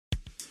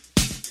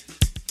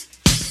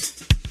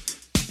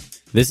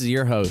This is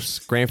your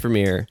host, Grant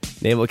Vermeer,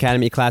 Naval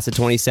Academy Class of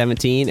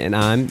 2017, and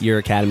I'm your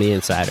Academy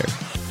Insider.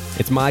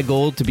 It's my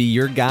goal to be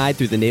your guide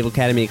through the Naval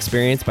Academy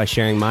experience by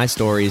sharing my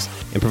stories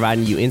and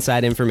providing you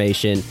inside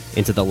information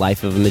into the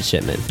life of a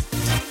midshipman.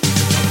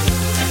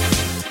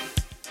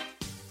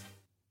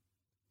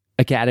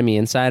 Academy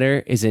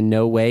Insider is in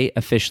no way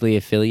officially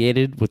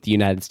affiliated with the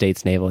United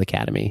States Naval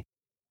Academy.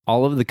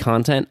 All of the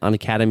content on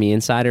Academy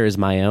Insider is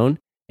my own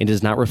and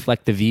does not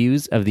reflect the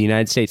views of the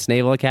United States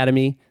Naval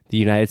Academy, the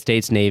United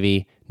States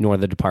Navy, nor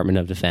the Department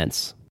of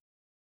Defense.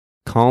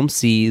 Calm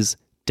seas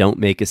don't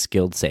make a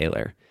skilled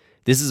sailor.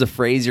 This is a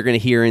phrase you're going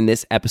to hear in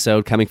this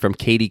episode coming from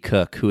Katie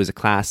Cook, who is a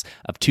class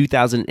of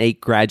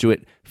 2008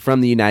 graduate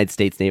from the United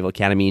States Naval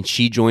Academy, and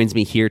she joins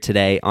me here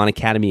today on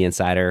Academy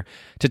Insider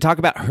to talk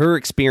about her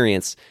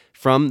experience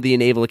from the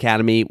Naval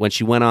Academy when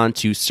she went on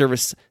to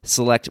Service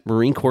Select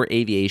Marine Corps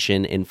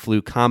Aviation and flew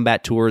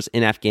combat tours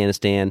in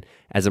Afghanistan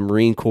as a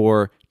Marine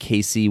Corps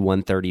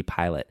KC-130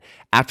 pilot.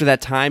 After that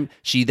time,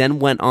 she then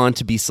went on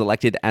to be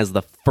selected as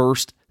the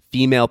first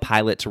female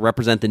pilot to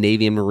represent the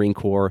Navy and Marine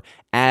Corps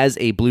as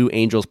a Blue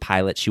Angels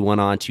pilot. She went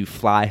on to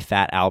fly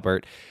Fat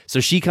Albert. So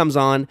she comes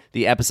on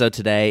the episode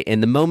today,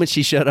 and the moment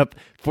she showed up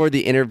for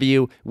the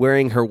interview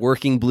wearing her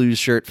working blues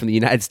shirt from the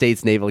United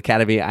States Naval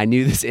Academy, I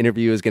knew this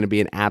interview was going to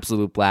be an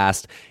absolute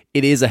blast.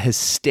 It is a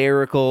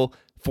hysterical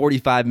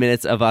 45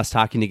 minutes of us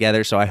talking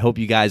together, so I hope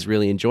you guys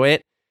really enjoy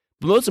it.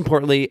 But most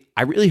importantly,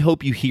 I really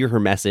hope you hear her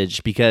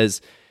message,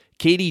 because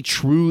Katie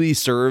truly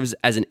serves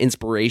as an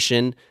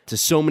inspiration to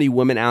so many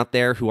women out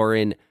there who are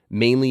in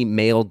mainly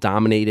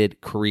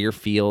male-dominated career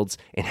fields,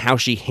 and how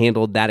she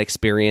handled that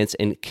experience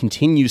and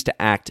continues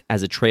to act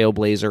as a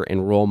trailblazer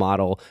and role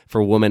model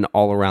for women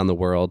all around the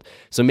world.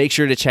 So make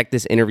sure to check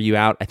this interview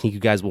out. I think you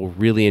guys will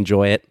really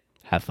enjoy it.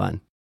 Have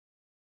fun.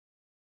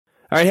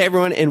 All right, hey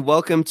everyone, and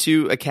welcome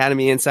to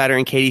Academy Insider.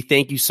 And Katie,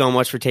 thank you so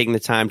much for taking the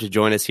time to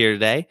join us here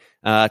today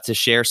to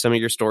share some of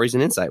your stories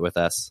and insight with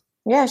us.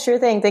 Yeah, sure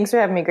thing. Thanks for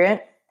having me,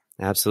 Grant.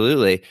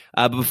 Absolutely.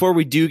 But before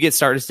we do get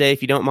started today,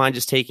 if you don't mind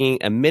just taking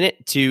a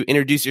minute to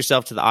introduce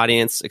yourself to the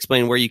audience,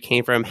 explain where you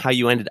came from, how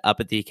you ended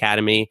up at the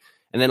Academy,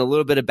 and then a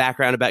little bit of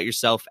background about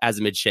yourself as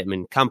a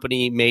midshipman,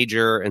 company,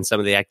 major, and some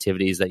of the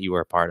activities that you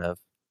were a part of.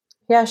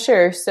 Yeah,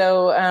 sure.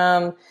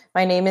 So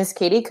my name is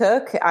Katie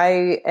Cook.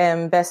 I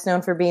am best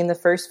known for being the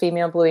first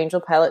female Blue Angel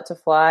pilot to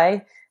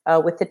fly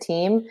with the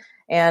team.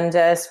 And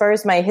as far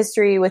as my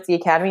history with the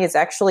Academy, it's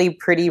actually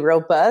pretty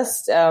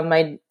robust.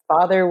 My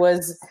father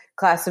was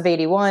class of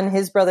 81.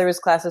 His brother was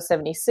class of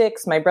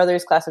 76. My brother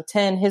is class of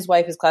 10. His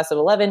wife is class of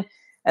 11.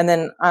 And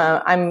then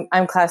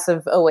I'm class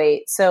of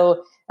 08.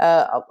 So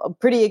a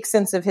pretty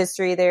extensive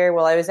history there.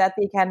 While I was at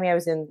the Academy, I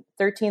was in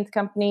 13th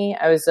Company.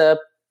 I was a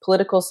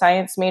political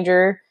science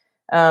major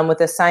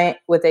with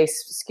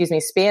a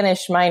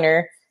Spanish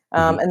minor.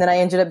 And then I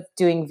ended up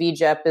doing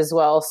VJEP as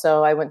well.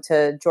 So I went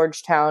to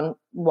Georgetown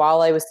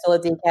while I was still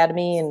at the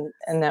Academy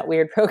and that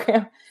weird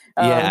program.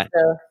 Yeah.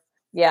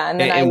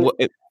 And then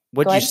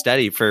what did you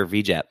study for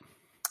VJEP?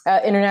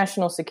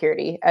 International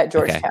security at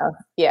Georgetown.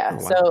 Okay. Yeah.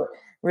 Oh, wow. So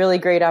really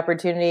great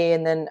opportunity.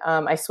 And then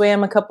I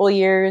swam a couple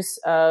years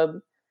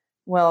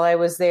while I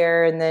was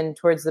there. And then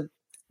towards the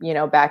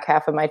back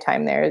half of my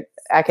time there,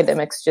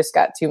 academics just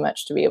got too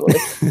much to be able to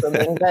keep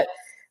swimming. But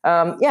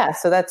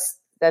so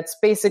that's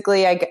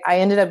basically, I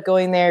ended up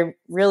going there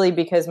really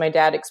because my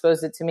dad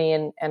exposed it to me,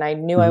 and I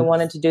knew I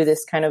wanted to do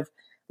this kind of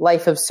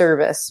life of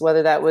service,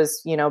 whether that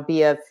was,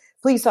 be a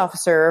police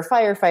officer or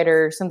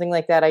firefighter or something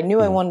like that. I knew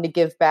I wanted to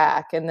give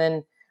back. And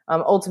then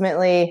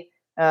ultimately,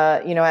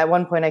 at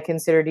one point I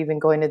considered even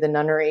going to the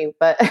nunnery,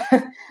 but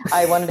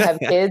I wanted to have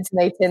kids, and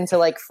they tend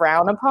to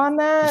frown upon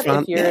that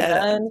if you're a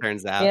nun.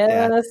 Turns out.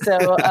 Yeah.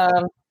 So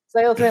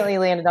I ultimately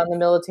landed on the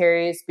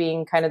military as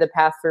being kind of the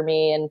path for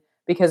me. And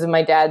because of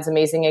my dad's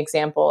amazing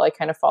example, I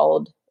kind of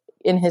followed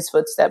in his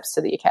footsteps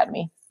to the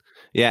Academy.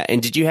 Yeah.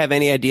 And did you have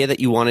any idea that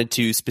you wanted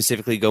to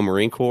specifically go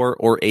Marine Corps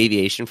or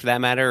aviation for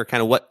that matter? Or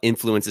kind of what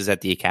influences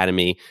at the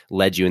Academy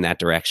led you in that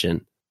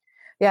direction?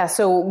 Yeah.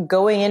 So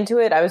going into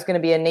it, I was going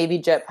to be a Navy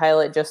jet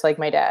pilot, just like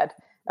my dad.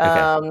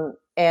 Okay.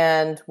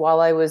 And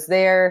while I was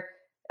there,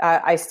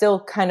 I still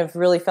kind of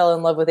really fell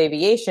in love with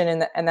aviation,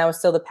 and that was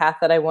still the path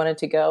that I wanted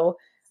to go.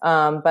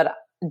 But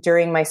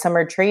during my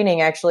summer training,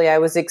 actually, I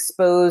was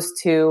exposed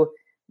to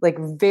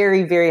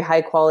very, very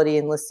high quality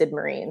enlisted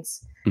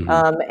Marines.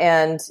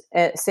 And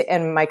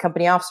my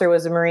company officer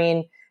was a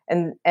Marine.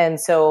 And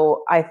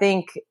so I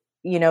think,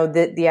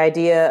 the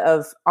idea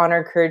of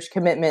honor, courage,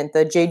 commitment,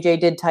 the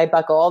JJ did tie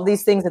buckle, all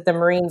these things that the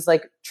Marines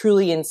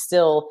truly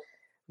instill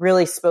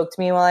really spoke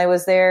to me while I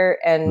was there.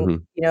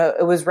 And,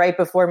 it was right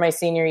before my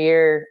senior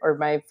year or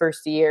my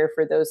first year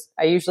for those.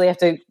 I usually have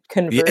to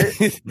convert,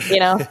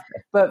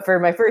 but for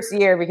my first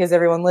year, because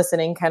everyone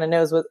listening kind of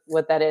knows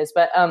what that is.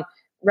 But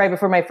right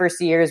before my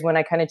first year is when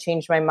I kind of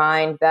changed my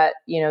mind that,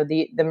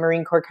 the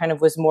Marine Corps kind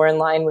of was more in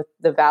line with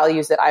the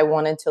values that I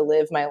wanted to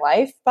live my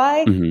life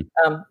by.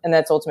 And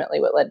that's ultimately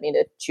what led me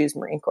to choose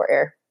Marine Corps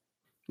Air.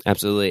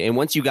 Absolutely. And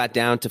once you got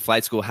down to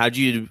flight school, how did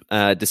you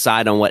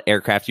decide on what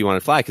aircraft you wanted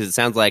to fly? Because it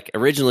sounds like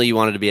originally you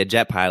wanted to be a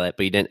jet pilot,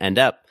 but you didn't end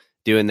up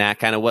doing that?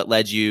 Kind of what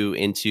led you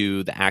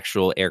into the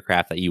actual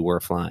aircraft that you were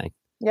flying?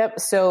 Yep.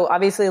 So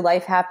obviously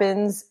life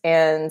happens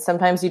and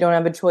sometimes you don't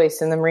have a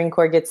choice, and the Marine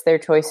Corps gets their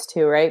choice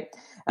too, right?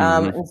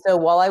 And so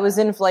while I was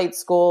in flight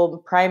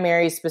school,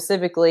 primary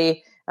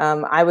specifically,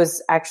 I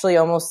was actually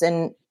almost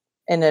in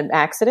an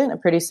accident, a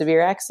pretty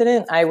severe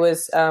accident. I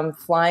was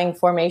flying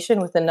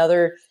formation with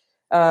another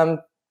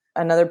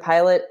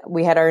pilot.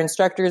 We had our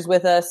instructors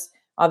with us.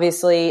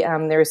 Obviously,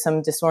 there was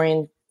some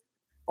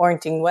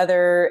disorienting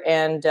weather,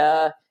 and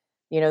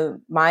we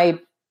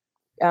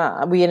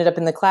ended up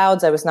in the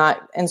clouds. I was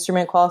not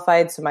instrument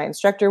qualified, so my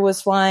instructor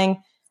was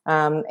flying.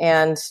 And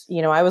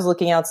I was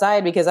looking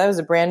outside because I was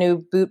a brand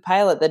new boot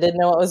pilot that didn't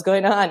know what was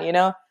going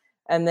on,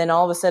 and then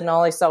all of a sudden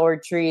all I saw were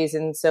trees.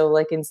 And so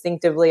like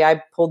instinctively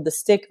I pulled the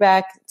stick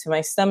back to my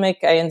stomach.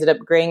 I ended up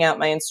graying out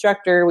my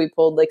instructor. We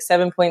pulled like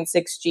 7.6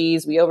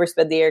 Gs. We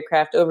oversped the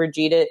aircraft, over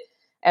G'd it.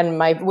 And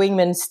my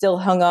wingman still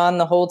hung on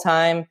the whole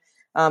time.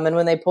 And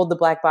when they pulled the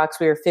black box,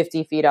 we were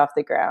 50 feet off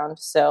the ground.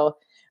 So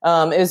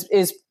it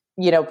was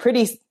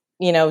pretty,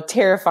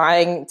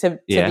 terrifying to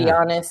be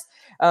honest.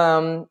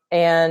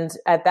 And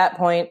at that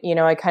point,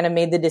 I kind of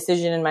made the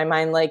decision in my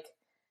mind, like,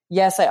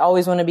 yes, I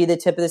always want to be the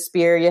tip of the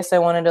spear. Yes, I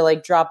wanted to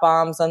like drop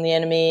bombs on the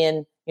enemy.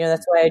 And,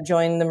 that's why I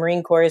joined the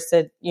Marine Corps, is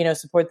to,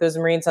 support those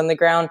Marines on the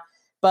ground.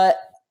 But,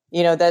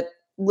 that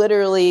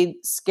literally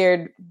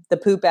scared the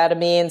poop out of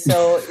me. And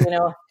so,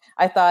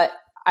 I thought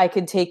I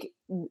could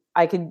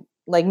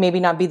like maybe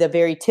not be the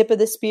very tip of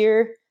the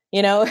spear,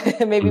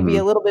 maybe be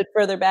a little bit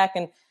further back.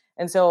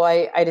 And so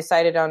I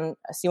decided on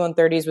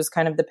C-130s was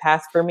kind of the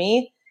path for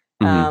me.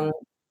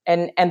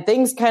 And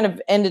things kind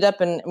of ended up,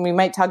 and we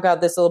might talk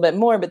about this a little bit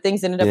more, but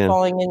things ended up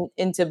falling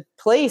into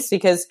place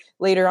because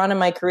later on in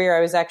my career,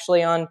 I was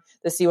actually on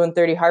the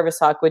C-130 Harvest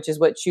Hawk, which is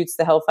what shoots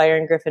the Hellfire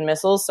and Griffin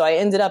missiles. So I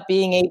ended up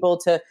being able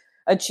to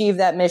achieve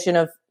that mission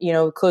of,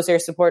 close air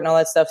support and all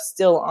that stuff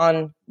still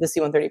on the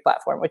C-130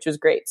 platform, which was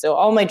great. So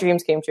all my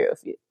dreams came true.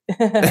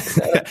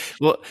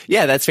 Well,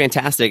 yeah, that's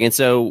fantastic. And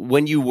so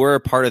when you were a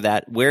part of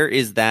that, where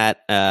is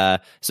that?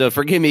 So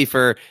forgive me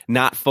for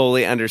not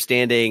fully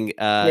understanding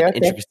the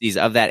intricacies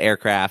of that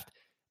aircraft.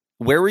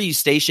 Where were you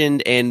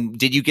stationed, and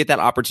did you get that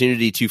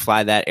opportunity to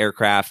fly that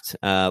aircraft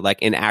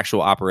like in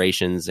actual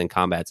operations and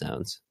combat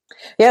zones?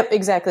 Yep,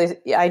 exactly.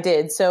 I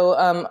did.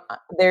 So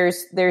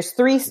there's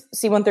 3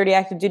 C-130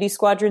 active duty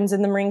squadrons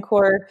in the Marine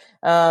Corps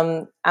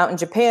out in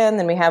Japan.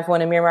 Then we have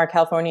one in Miramar,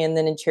 California, and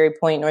then in Cherry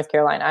Point, North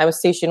Carolina. I was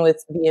stationed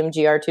with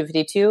BMGR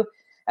 252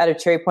 out of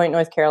Cherry Point,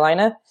 North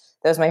Carolina.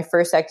 That was my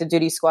first active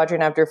duty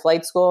squadron after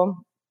flight school.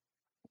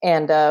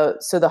 And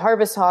so the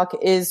Harvest Hawk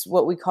is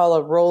what we call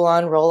a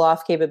roll-on,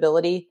 roll-off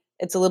capability.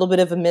 It's a little bit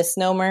of a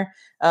misnomer,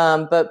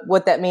 but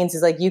what that means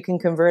is like you can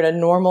convert a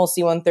normal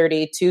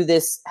C-130 to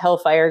this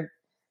Hellfire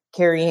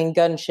carrying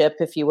gunship,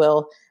 if you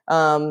will,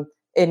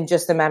 in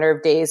just a matter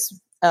of days.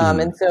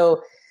 And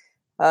so,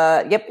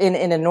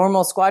 in a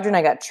normal squadron,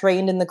 I got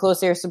trained in the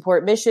close air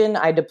support mission.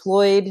 I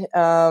deployed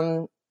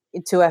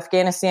to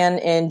Afghanistan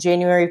in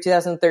January of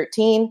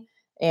 2013.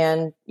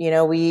 And,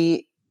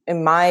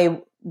 in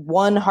my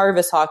one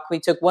Harvest Hawk, we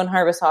took one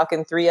Harvest Hawk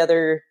and 3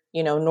 other,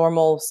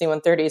 normal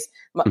C-130s.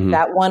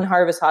 That one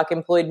Harvest Hawk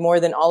employed more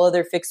than all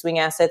other fixed wing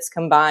assets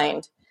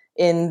combined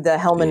in the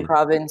Helmand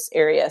province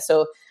area.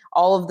 So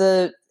all of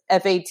the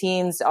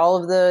F-18s, all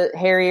of the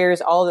Harriers,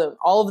 all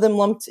of them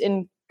lumped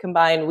in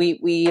combined,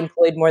 we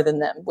employed more than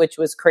them, which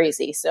was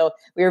crazy. So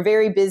we were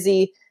very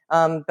busy,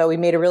 but we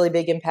made a really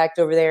big impact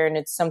over there, and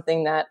it's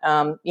something that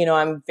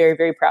I'm very,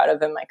 very proud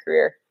of in my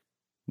career.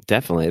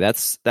 Definitely.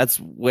 That's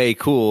way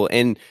cool.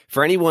 And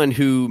for anyone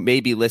who may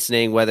be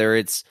listening, whether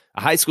it's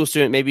a high school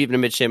student, maybe even a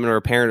midshipman, or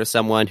a parent of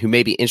someone who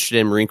may be interested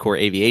in Marine Corps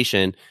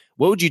aviation,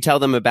 what would you tell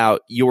them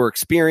about your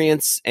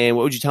experience, and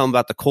what would you tell them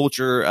about the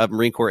culture of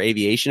Marine Corps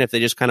aviation if they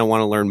just kind of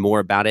want to learn more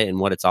about it and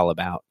what it's all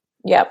about?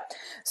 Yeah.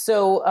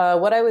 So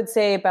what I would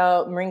say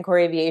about Marine Corps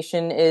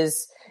aviation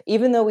is,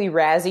 even though we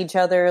razz each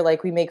other,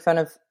 like we make fun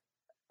of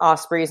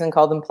ospreys and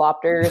call them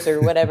plopters or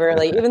whatever,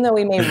 like even though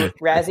we may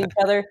razz each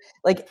other,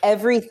 like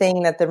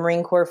everything that the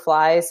Marine Corps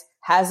flies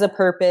has a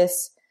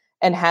purpose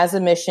and has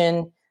a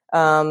mission,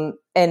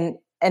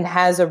 and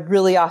has a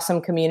really awesome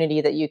community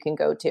that you can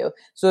go to.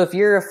 So if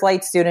you're a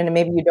flight student and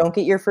maybe you don't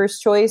get your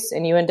first choice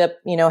and you end up,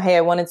 hey,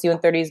 I wanted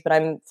C-130s, but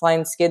I'm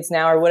flying skids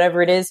now, or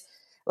whatever it is,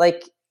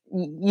 like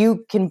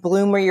you can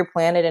bloom where you're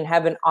planted and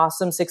have an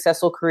awesome,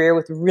 successful career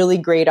with really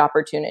great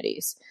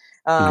opportunities.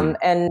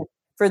 And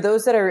for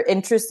those that are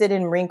interested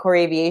in Marine Corps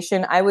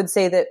aviation, I would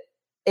say that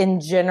in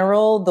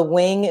general, the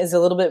wing is a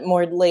little bit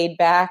more laid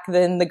back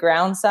than the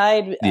ground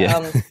side.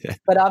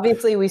 But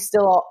obviously we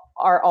still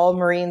are all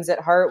Marines at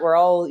heart. We're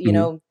all,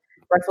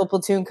 rifle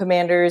platoon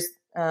commanders,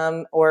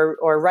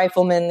 or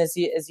riflemen, as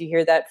you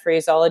hear that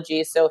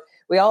phraseology. So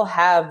we all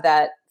have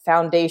that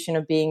foundation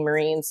of being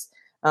Marines.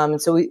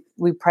 So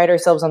we pride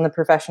ourselves on the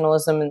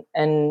professionalism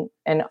and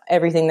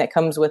everything that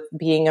comes with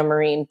being a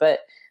Marine. But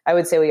I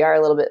would say we are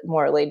a little bit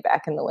more laid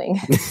back in the wing.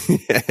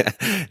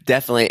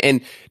 Definitely.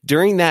 And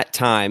during that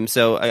time,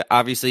 so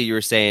obviously you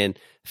were saying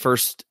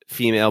first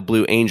female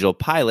Blue Angel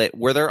pilot.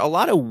 Were there a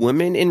lot of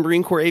women in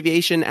Marine Corps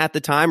aviation at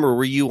the time, or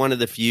were you one of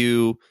the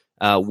few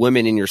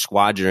women in your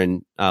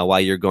squadron while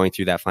you're going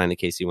through that flying the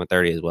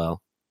KC-130 as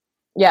well?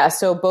 Yeah,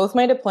 so both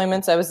my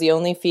deployments, I was the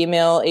only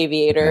female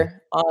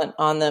aviator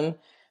on them.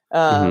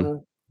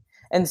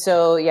 And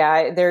so,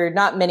 there are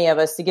not many of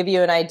us. To give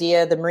you an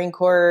idea, the Marine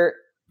Corps,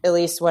 at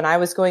least when I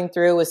was going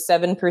through, was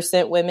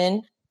 7%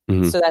 women.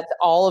 So that's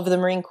all of the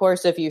Marine Corps.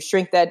 So if you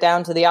shrink that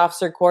down to the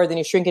officer corps, then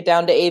you shrink it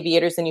down to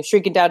aviators, then you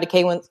shrink it down to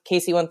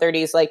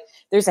KC-130s, like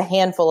there's a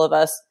handful of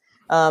us.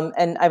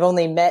 And I've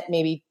only met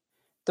maybe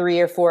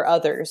 3 or 4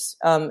 others.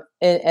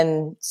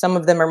 And some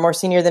of them are more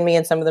senior than me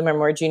and some of them are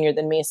more junior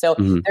than me. So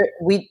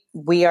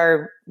we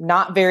are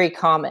not very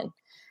common.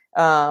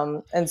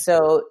 And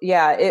so,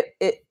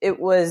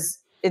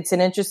 it's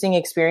an interesting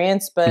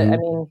experience, but I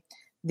mean,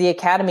 the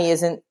academy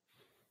isn't,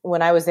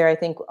 when I was there, I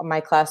think my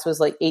class was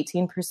like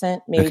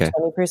 18%, maybe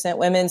 20%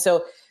 women.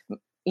 So,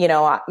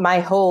 my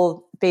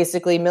whole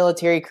basically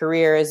military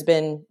career has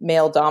been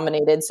male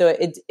dominated. So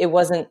it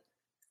wasn't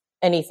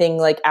anything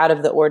like out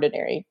of the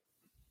ordinary.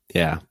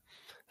 Yeah.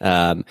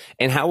 And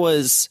how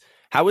was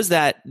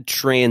that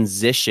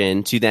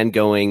transition to then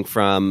going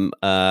from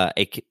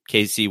a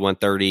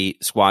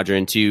KC-130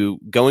 squadron to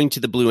going to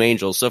the Blue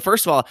Angels? So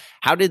first of all,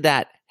 how did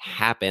that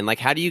happen? Like,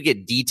 how do you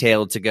get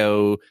detailed to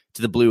go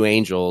to the Blue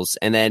Angels?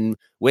 And then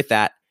with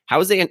that, how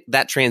was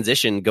that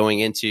transition going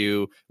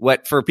into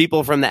what for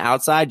people from the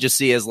outside just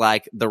see as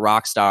like the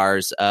rock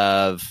stars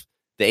of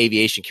the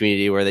aviation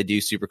community, where they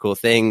do super cool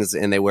things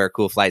and they wear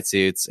cool flight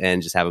suits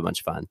and just have a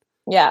bunch of fun?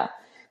 Yeah.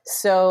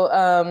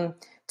 So,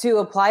 to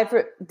apply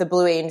for the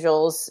Blue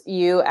Angels,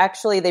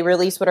 they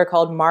release what are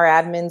called MAR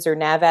admins or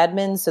NAV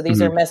admins. So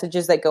these are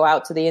messages that go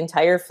out to the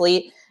entire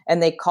fleet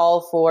and they call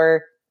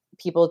for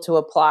people to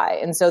apply.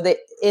 And so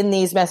in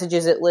these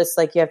messages, it lists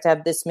like you have to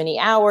have this many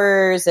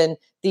hours and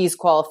these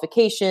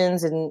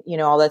qualifications and,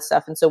 all that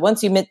stuff. And so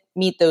once you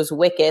meet those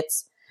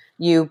wickets,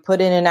 you put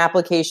in an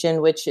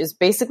application, which is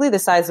basically the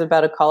size of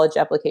about a college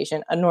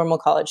application, a normal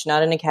college,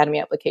 not an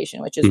academy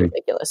application, which is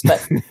ridiculous,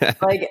 but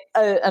like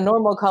a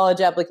normal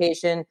college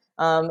application,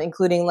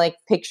 including like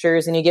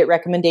pictures, and you get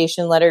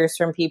recommendation letters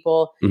from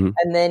people.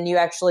 And then you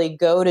actually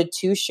go to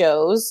 2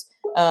 shows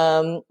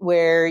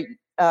where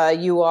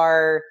you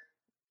are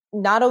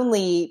not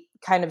only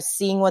kind of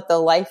seeing what the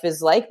life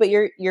is like, but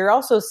you're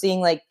also seeing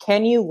like,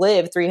 can you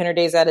live 300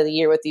 days out of the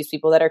year with these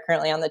people that are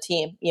currently on the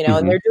team,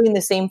 and they're doing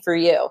the same for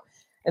you.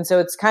 And so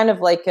it's kind of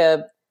like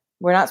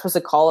we're not supposed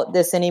to call it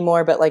this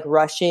anymore, but like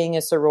rushing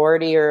a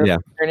sorority or a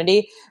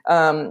fraternity.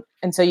 And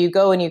so you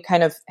go and you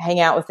kind of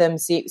hang out with them,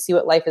 see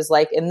what life is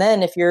like. And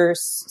then if you're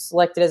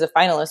selected as a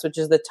finalist, which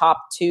is the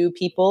top 2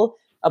 people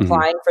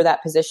applying for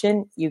that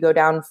position, you go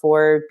down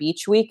for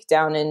Beach Week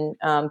down in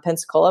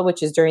Pensacola,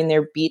 which is during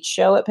their beach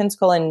show at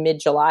Pensacola in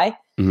mid-July.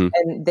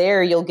 And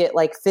there you'll get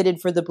like fitted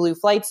for the blue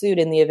flight suit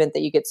in the event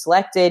that you get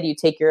selected. You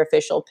take your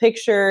official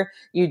picture,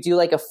 you do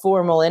like a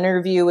formal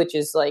interview, which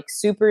is like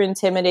super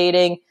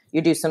intimidating. You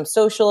do some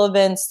social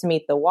events to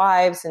meet the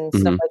wives and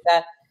stuff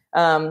like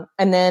that.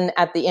 And then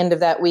at the end of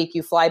that week,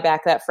 you fly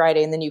back that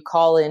Friday and then you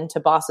call in to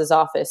boss's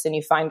office and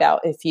you find out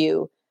if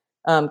you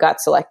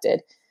got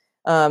selected.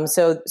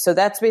 So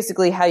that's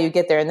basically how you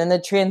get there. And then the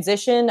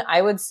transition,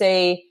 I would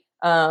say,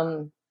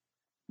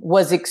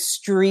 was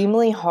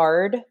extremely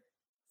hard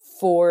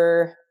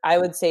for, I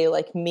would say,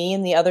 like me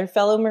and the other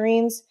fellow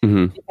Marines,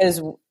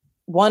 because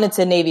one, it's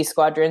a Navy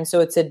squadron, so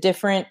it's a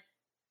different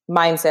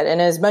mindset.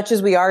 And as much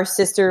as we are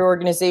sister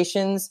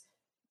organizations,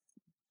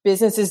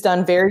 business is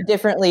done very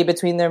differently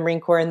between the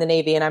Marine Corps and the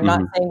Navy. And I'm not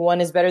saying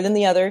one is better than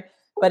the other,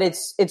 but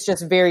it's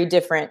just very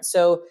different.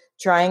 So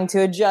trying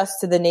to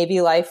adjust to the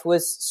Navy life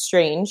was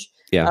strange.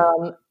 Yeah.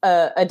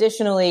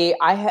 Additionally,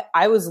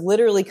 I was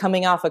literally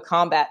coming off a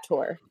combat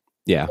tour.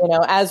 Yeah.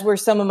 As were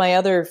some of my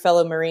other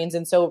fellow Marines.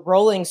 And so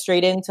rolling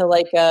straight into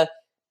like a,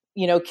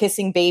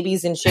 kissing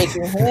babies and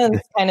shaking hands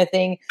kind of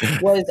thing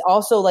was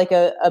also like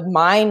a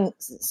mind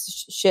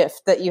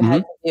shift that you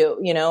had to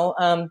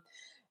do,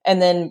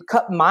 and then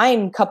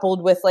mine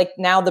coupled with like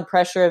now the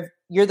pressure of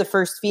you're the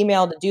first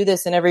female to do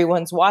this and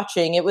everyone's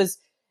watching. It was,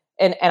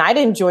 and I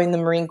didn't join the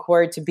Marine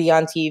Corps to be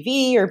on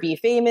TV or be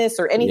famous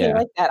or anything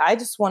like that. I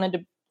just wanted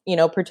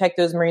to, protect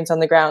those Marines on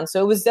the ground.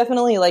 So it was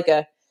definitely like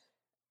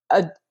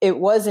it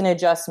was an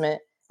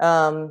adjustment.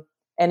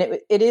 And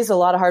it is a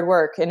lot of hard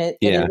work, and it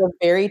is a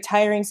very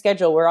tiring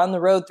schedule. We're on the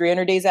road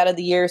 300 days out of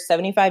the year,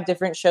 75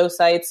 different show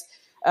sites.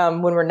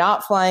 When we're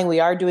not flying,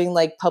 we are doing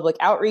like public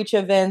outreach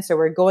events, or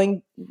we're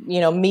going,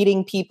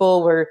 meeting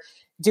people. We're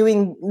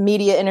doing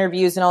media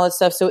interviews and all that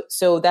stuff.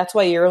 So that's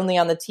why you're only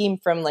on the team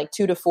from like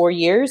 2 to 4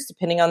 years,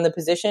 depending on the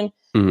position,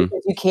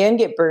 because you can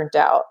get burnt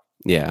out.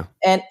 Yeah.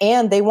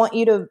 And they want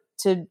you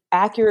to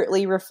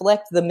accurately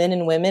reflect the men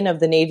and women of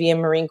the Navy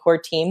and Marine Corps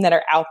team that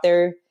are out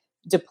there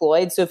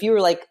deployed. So if you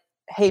were like,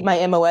 hey,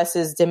 my MOS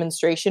is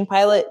demonstration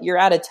pilot, you're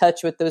out of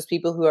touch with those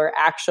people who are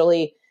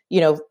actually,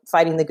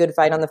 fighting the good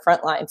fight on the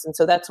front lines. And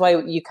so that's why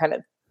you kind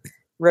of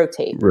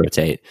rotate.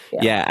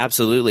 Yeah,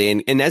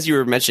 absolutely. And as you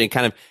were mentioning,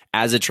 kind of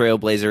as a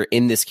trailblazer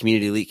in this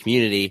elite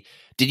community,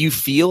 Did you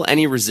feel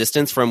any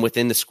resistance from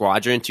within the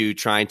squadron to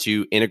trying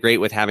to integrate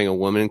with having a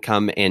woman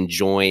come and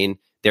join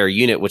their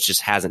unit, which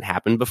just hasn't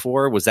happened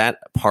before? Was that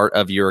part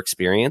of your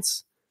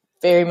experience?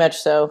 Very much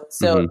so.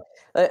 So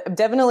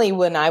definitely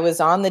when I was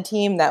on the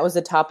team, that was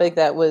a topic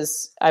that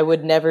I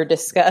would never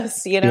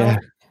discuss, Yeah.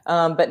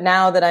 But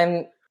now that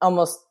I'm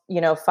almost,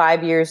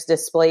 5 years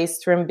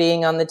displaced from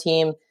being on the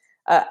team,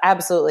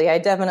 absolutely. I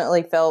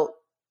definitely felt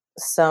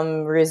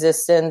some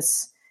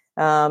resistance.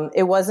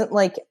 It wasn't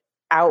like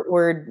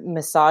outward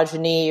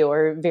misogyny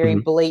or very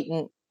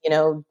blatant,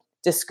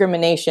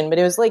 discrimination, but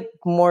it was like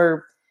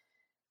more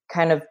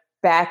kind of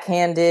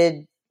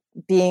backhanded,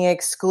 being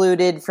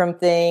excluded from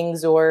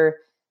things, or,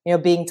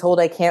 being told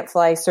I can't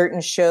fly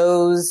certain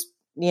shows,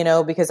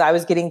 because I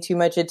was getting too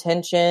much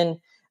attention.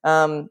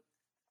 And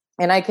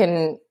I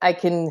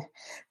can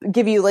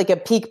give you like a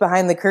peek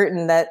behind the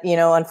curtain that,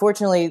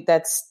 unfortunately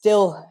that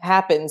still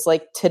happens.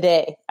 Like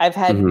today, I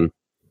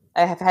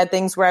have had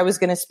things where I was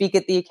going to speak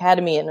at the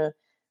Academy and a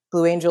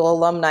Blue Angel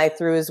alumni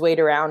threw his weight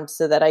around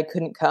so that I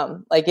couldn't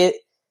come. Like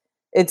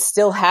it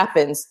still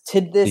happens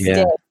to this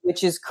day,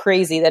 which is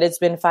crazy that it's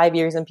been 5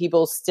 years and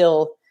people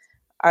still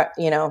are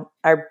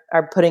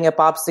putting up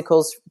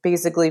obstacles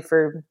basically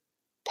for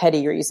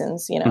petty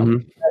reasons,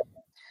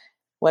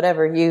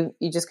 Whatever, you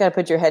just got to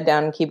put your head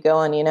down and keep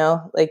going,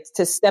 like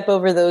to step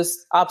over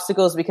those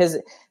obstacles, because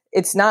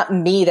it's not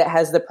me that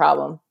has the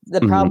problem. The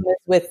problem is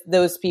with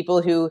those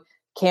people who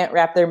can't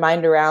wrap their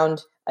mind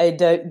around a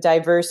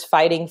diverse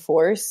fighting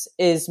force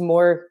is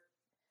more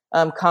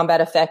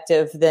combat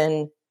effective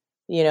than,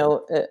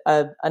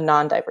 a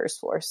non-diverse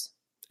force.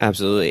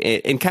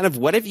 Absolutely. And kind of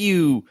what have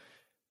you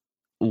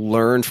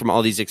learned from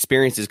all these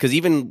experiences? Because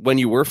even when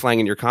you were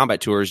flying in your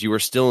combat tours, you were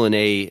still in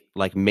a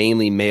like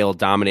mainly male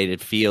dominated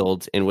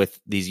field, and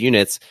with these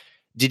units,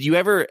 did you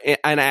ever,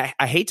 and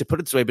I hate to put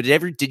it this way, but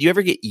did you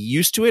ever get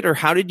used to it, or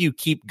how did you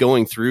keep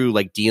going through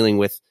like dealing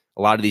with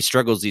a lot of these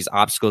struggles, these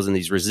obstacles, and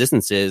these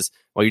resistances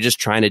while you're just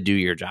trying to do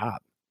your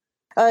job?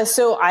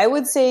 So I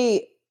would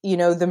say,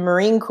 the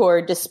Marine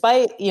Corps,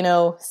 despite,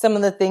 some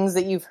of the things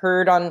that you've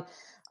heard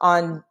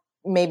on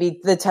maybe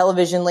the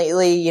television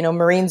lately,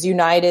 Marines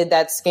United,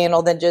 that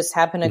scandal that just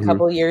happened a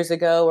couple years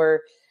ago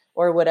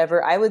or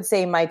whatever, I would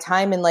say my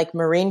time in like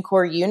Marine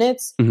Corps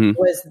units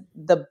was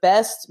the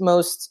best,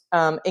 most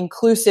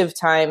inclusive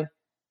time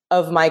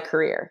of my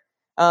career.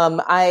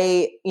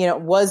 I,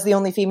 was the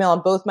only female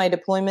on both my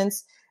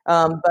deployments.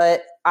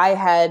 But I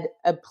had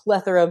a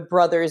plethora of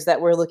brothers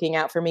that were looking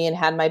out for me and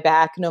had my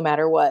back no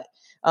matter what.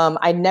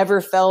 I never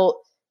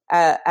felt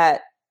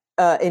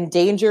in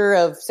danger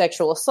of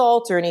sexual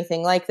assault or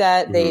anything like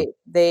that.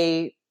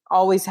 They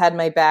always had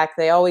my back.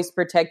 They always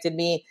protected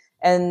me.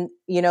 And,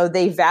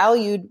 they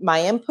valued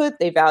my input.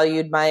 They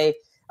valued my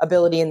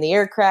ability in the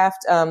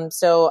aircraft.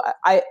 So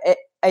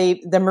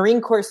the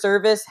Marine Corps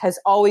service has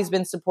always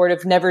been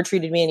supportive, never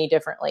treated me any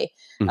differently.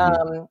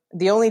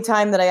 The only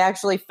time that I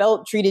actually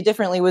felt treated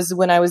differently was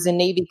when I was in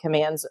Navy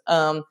commands.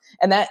 And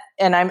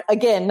I'm,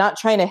 again, not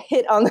trying to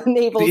hit on the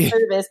naval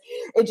service.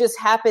 It just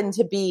happened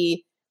to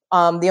be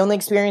the only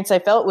experience I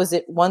felt was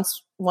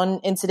one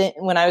incident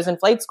when I was in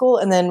flight school,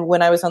 and then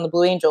when I was on the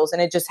Blue Angels.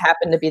 And it just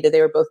happened to be that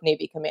they were both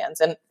Navy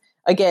commands. And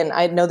again,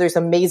 I know there's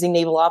amazing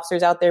naval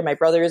officers out there. My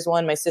brother is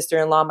one, my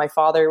sister-in-law, my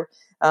father.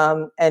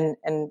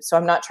 And so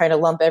I'm not trying to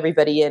lump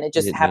everybody in. It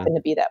just happened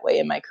to be that way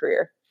in my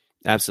career.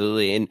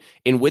 Absolutely.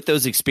 And with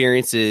those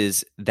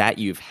experiences that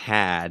you've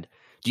had,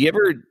 do you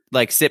ever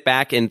like sit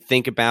back and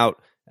think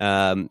about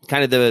kind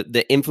of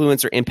the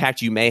influence or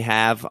impact you may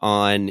have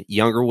on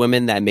younger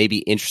women that may be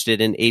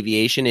interested in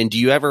aviation? And do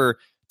you ever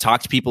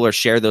talk to people or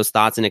share those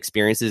thoughts and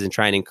experiences and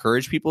try and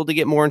encourage people to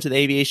get more into the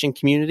aviation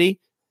community?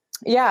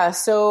 Yeah.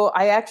 So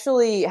I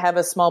actually have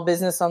a small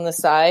business on the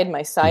side,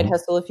 my side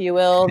hustle, if you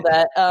will,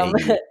 that,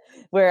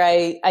 where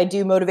I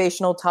do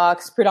motivational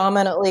talks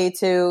predominantly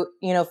to,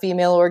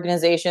 female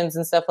organizations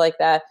and stuff like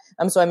that.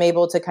 So I'm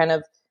able to kind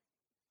of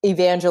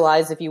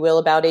evangelize, if you will,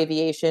 about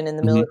aviation in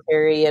the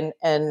military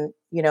and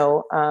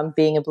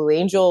being a Blue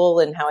Angel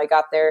and how I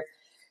got there.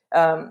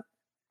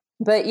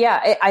 But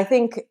yeah, I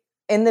think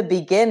in the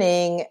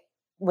beginning,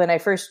 when I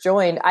first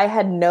joined, I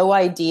had no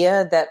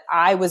idea that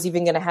I was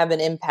even going to have an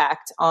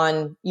impact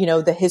on,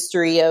 the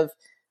history of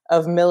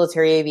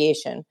military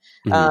aviation.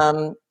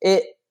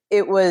 It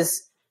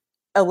was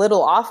a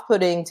little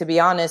off-putting, to be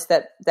honest,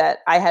 that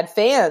I had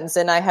fans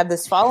and I have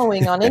this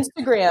following on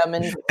Instagram,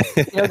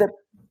 and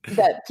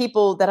that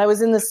people, that I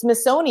was in the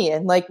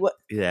Smithsonian, like what?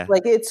 Yeah,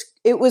 like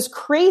it was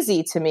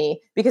crazy to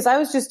me because I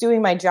was just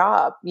doing my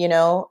job,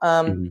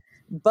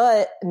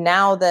 But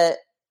now that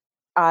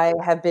I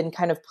have been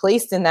kind of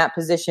placed in that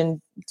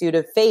position due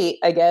to fate,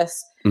 I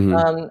guess,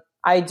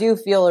 I do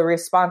feel a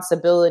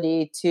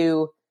responsibility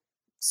to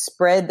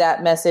spread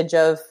that message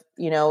of,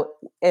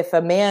 if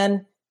a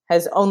man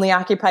has only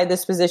occupied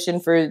this position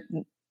for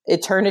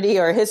eternity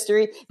or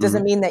history,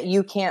 doesn't mean that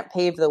you can't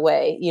pave the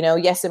way.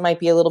 Yes, it might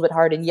be a little bit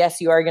hard, and yes,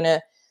 you are going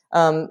to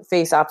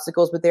face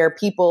obstacles, but there are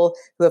people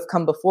who have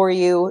come before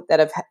you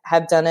that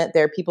have done it.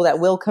 There are people that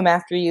will come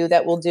after you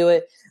that will do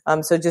it.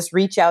 So just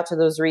reach out to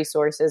those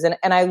resources.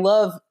 And I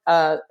love,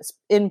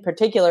 in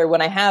particular,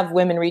 when I have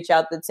women reach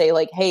out that say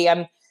like, hey,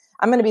 I'm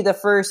going to be the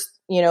first,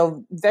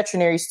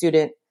 veterinary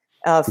student,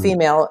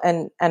 female.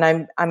 And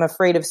I'm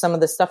afraid of some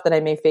of the stuff that I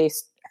may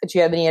face. Do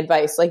you have any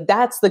advice? Like,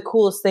 that's the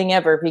coolest thing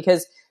ever,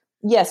 because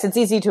yes, it's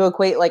easy to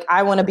equate, like,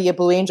 I want to be a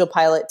Blue Angel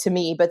pilot to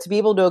me, but to be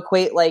able to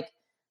equate like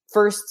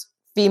first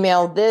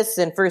female this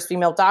and first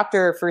female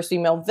doctor or first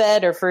female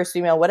vet or first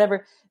female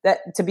whatever, that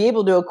to be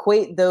able to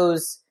equate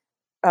those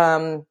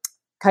kind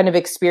of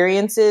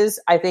experiences,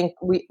 I think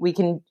we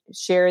can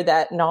share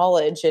that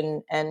knowledge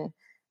and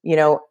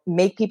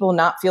make people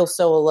not feel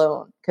so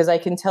alone. Because I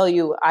can tell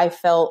you, I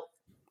felt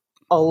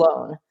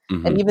alone.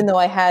 Mm-hmm. And even though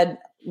I had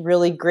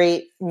really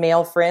great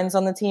male friends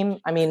on the team,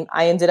 I mean,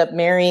 I ended up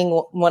marrying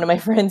one of my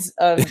friends,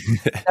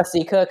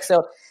 Dusty Cook.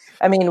 So,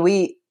 I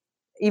mean,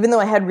 even though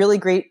I had really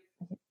great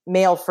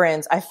male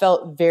friends, I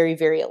felt very,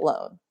 very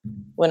alone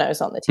when I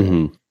was on the team.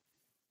 Mm-hmm.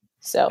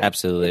 So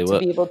absolutely, to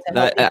be able to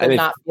help people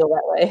not feel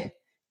that way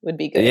would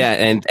be good. Yeah,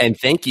 and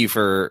thank you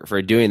for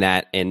doing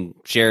that and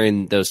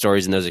sharing those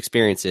stories and those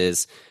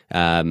experiences.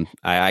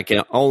 I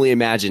can only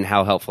imagine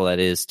how helpful that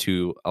is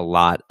to a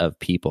lot of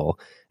people.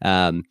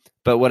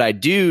 But what I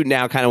do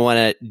now kind of want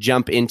to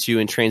jump into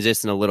and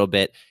transition a little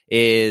bit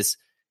is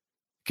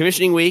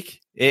commissioning week.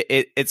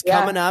 It's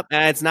coming up.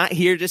 It's not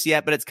here just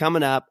yet, but it's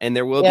coming up, and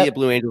there will be a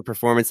Blue Angel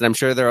performance. And I'm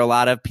sure there are a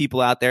lot of people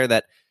out there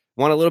that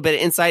want a little bit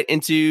of insight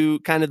into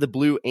kind of the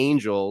Blue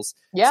Angels.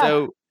 Yeah.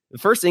 So the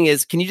first thing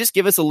is, can you just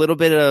give us a little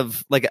bit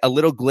of like a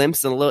little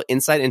glimpse and a little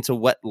insight into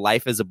what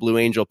life as a Blue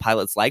Angel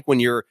pilot's like when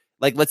you're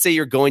like, let's say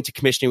you're going to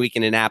commissioning week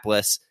in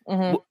Annapolis.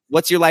 Mm-hmm.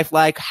 What's your life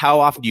like? How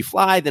often do you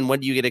fly? Then when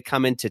do you get to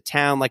come into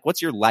town? Like,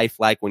 what's your life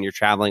like when you're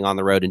traveling on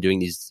the road and doing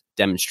these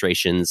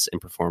demonstrations and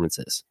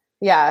performances?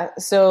 Yeah.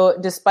 So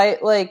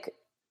despite like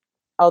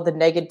all the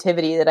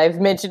negativity that I've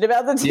mentioned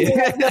about the team,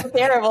 I'm so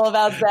terrible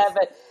about that,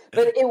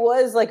 but it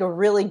was like a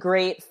really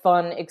great,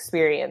 fun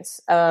experience.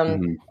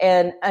 And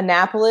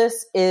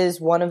Annapolis is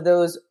one of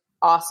those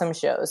awesome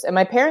shows. And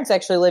my parents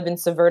actually live in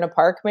Severna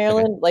Park,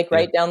 Maryland, like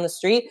right down the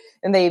street,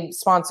 and they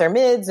sponsor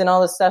mids and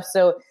all this stuff.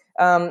 So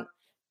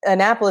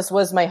Annapolis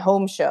was my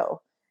home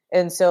show.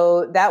 And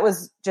so that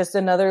was just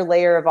another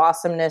layer of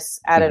awesomeness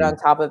added on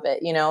top of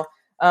it,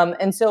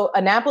 and so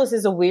Annapolis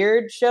is a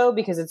weird show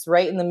because it's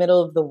right in the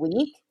middle of the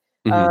week.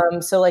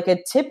 So like a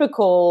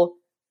typical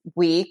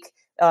week,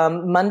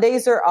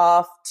 Mondays are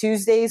off.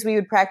 Tuesdays we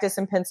would practice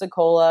in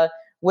Pensacola.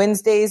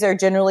 Wednesdays are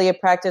generally a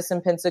practice in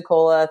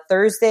Pensacola.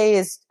 Thursday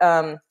is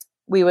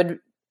we would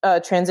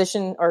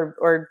transition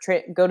or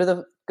go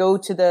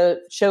to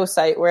the show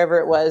site wherever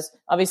it was.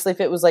 Obviously,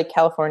 if it was like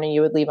California,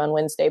 you would leave on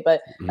Wednesday.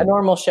 But a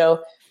normal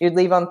show, you'd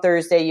leave on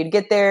Thursday. You'd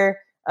get there.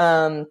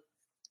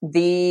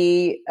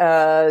 The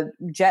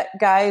jet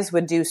guys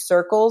would do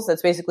circles.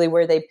 That's basically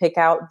where they pick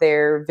out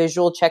their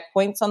visual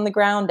checkpoints on the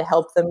ground to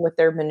help them with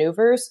their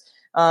maneuvers.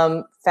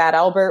 Fat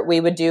Albert, we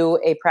would do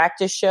a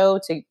practice show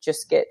to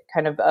just get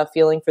kind of a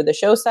feeling for the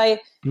show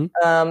site.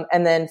 And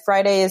then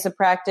Friday is a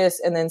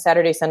practice, and then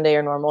Saturday, Sunday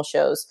are normal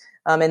shows.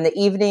 In the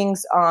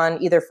evenings on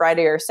either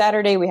Friday or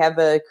Saturday, we have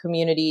a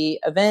community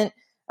event.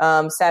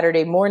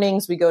 Saturday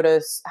mornings, we go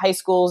to high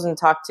schools and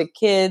talk to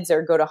kids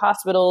or go to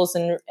hospitals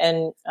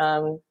and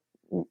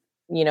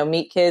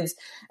meet kids.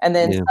 And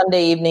then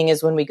Sunday evening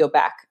is when we go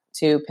back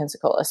to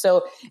Pensacola.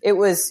 So it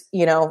was,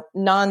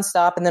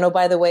 nonstop. And then, oh,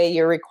 by the way,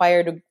 you're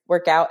required to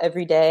work out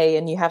every day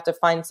and you have to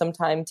find some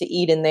time to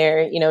eat in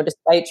there,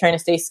 despite trying to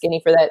stay skinny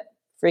for that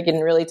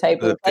freaking really tight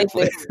blue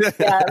place.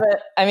 Yeah.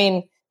 But I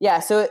mean,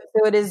 so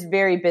it is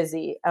very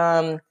busy.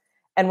 And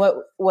what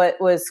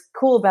was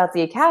cool about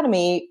the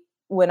Academy,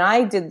 when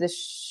I did the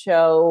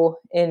show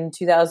in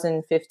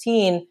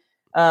 2015,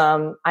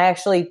 I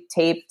actually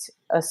taped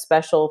a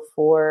special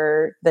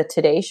for the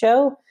Today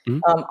Show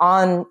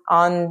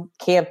on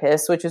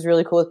campus, which was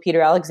really cool with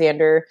Peter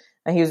Alexander.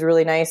 He was a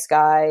really nice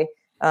guy.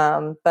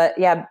 But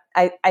yeah,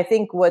 I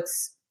think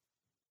what's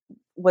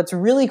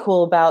really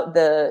cool about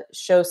the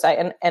show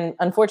site, and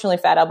unfortunately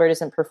Fat Albert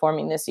isn't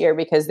performing this year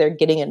because they're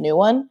getting a new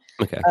one.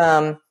 Okay.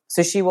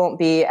 So she won't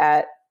be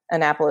at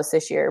Annapolis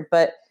this year.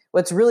 But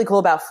what's really cool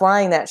about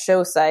flying that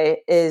show site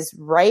is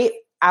right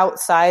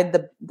outside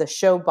the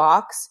show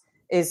box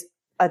is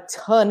a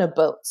ton of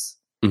boats.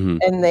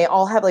 And they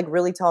all have like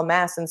really tall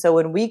masts. And so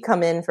when we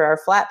come in for our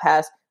flat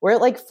pass, we're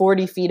at like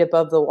 40 feet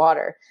above the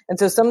water. And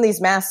so some of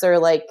these masts are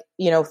like,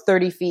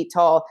 30 feet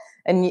tall,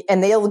 and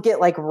they'll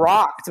get like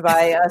rocked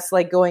by us,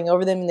 like going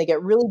over them, and they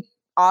get really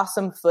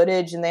awesome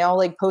footage, and they all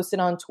like post it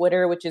on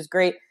Twitter, which is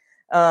great.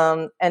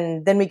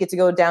 And then we get to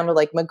go down to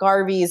like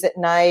McGarvey's at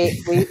night.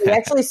 We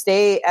actually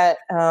stay at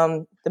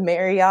the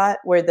Marriott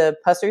where the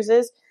Pussers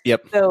is.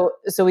 Yep.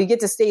 So we get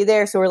to stay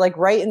there. So we're like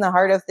right in the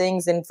heart of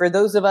things. And for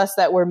those of us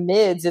that were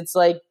mids, it's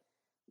like,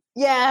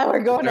 yeah,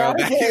 we're going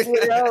out again.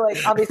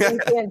 Like obviously you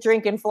can't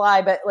drink and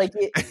fly, but like,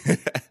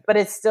 but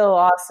it's still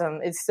awesome.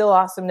 It's still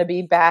awesome to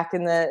be back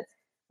in the,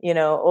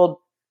 old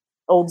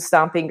old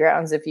stomping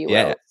grounds, if you will.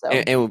 Yeah. So.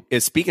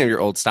 And speaking of your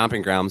old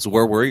stomping grounds,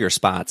 where were your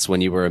spots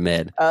when you were a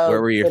mid?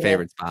 Where were your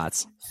favorite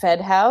spots? Fed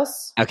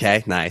House.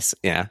 Okay, nice.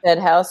 Yeah. Fed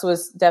House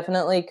was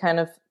definitely kind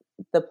of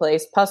the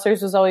place.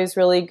 Puster's was always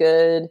really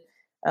good.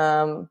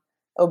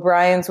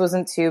 O'Brien's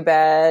wasn't too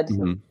bad.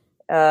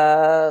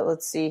 Mm-hmm.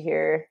 Let's see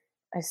here.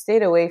 I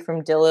stayed away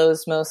from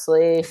Dillo's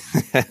mostly.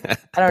 I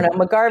don't know.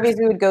 McGarvey's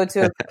we would go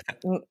to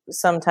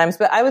sometimes,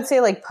 but I would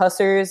say like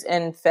Puster's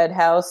and Fed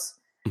House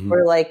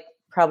were like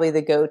probably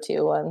the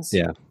go-to ones.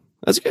 Yeah.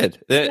 That's good.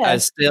 Yeah.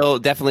 Still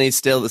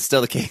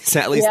the case,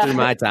 at least through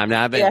my time.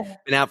 Now I've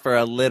been out for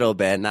a little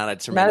bit, not a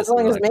tremendous. Not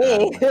as long as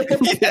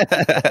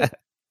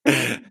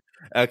me.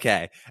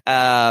 Okay.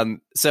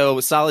 So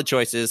solid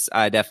choices.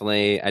 I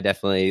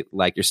definitely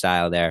like your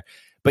style there.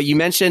 But you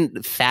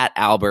mentioned Fat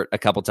Albert a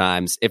couple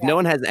times. If no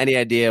one has any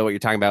idea what you're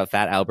talking about with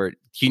Fat Albert,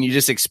 can you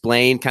just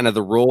explain kind of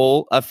the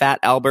role of Fat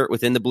Albert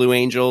within the Blue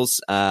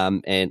Angels,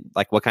 and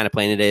like what kind of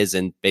plane it is,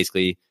 and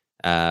basically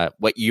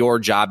what your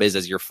job is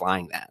as you're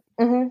flying that?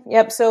 Mm-hmm.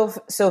 Yep.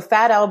 So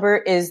Fat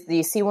Albert is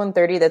the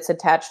C-130 that's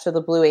attached to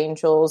the Blue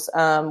Angels.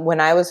 When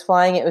I was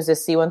flying, it was a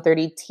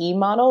C-130T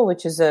model,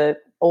 which is a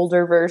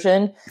older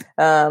version.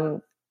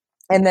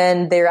 And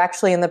then they're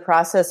actually in the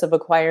process of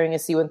acquiring a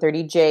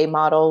C-130J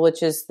model,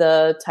 which is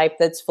the type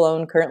that's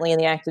flown currently in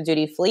the active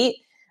duty fleet.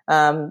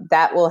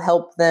 That will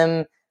help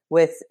them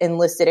with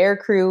enlisted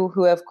aircrew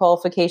who have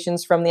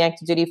qualifications from the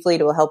active duty fleet.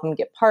 It will help them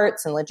get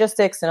parts and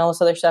logistics and all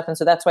this other stuff. And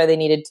so that's why they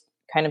needed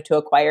kind of to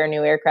acquire a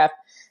new aircraft.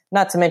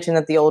 Not to mention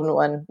that the old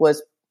one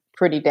was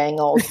pretty dang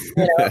old,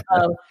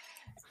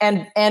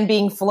 and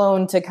being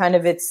flown to kind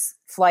of its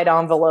flight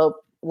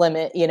envelope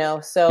limit,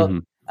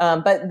 so.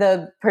 But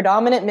the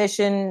predominant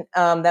mission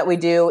that we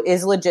do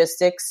is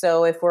logistics.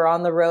 So if we're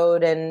on the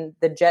road and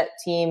the jet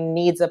team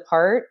needs a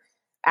part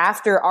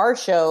after our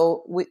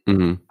show,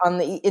 in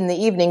the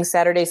evening,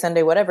 Saturday,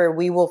 Sunday, whatever,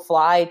 we will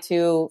fly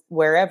to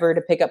wherever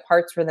to pick up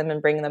parts for them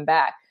and bring them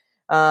back.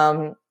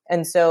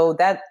 And so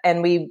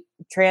we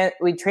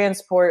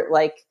transport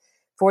like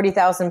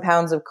 40,000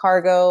 pounds of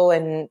cargo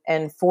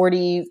and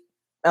 40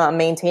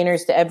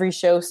 maintainers to every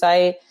show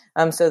site.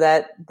 So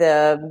that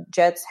the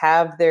jets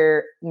have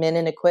their men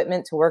and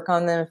equipment to work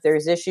on them if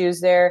there's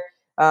issues there.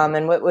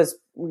 And what was,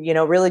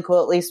 really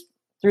cool, at least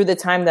through the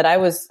time that I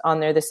was on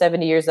there, the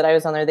 70 years that I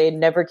was on there, they had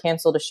never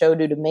canceled a show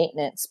due to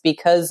maintenance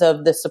because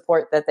of the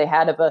support that they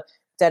had of a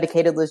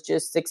dedicated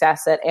logistics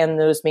asset and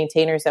those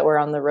maintainers that were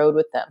on the road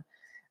with them.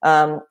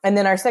 And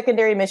then our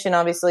secondary mission,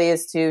 obviously,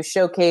 is to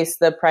showcase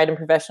the pride and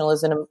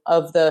professionalism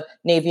of the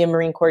Navy and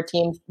Marine Corps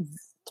team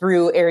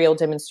through aerial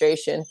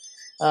demonstration.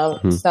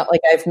 It's not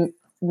like I've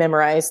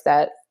memorized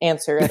that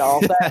answer at all,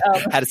 but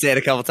had to say it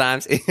a couple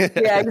times.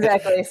 Yeah,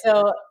 exactly.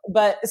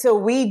 So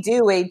we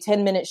do a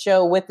 10-minute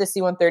show with the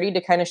C-130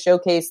 to kind of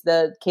showcase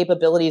the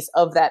capabilities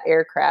of that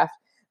aircraft,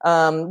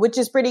 which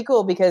is pretty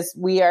cool because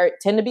we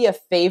tend to be a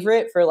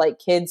favorite for like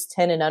kids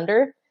 10 and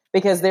under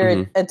because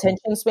their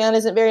attention span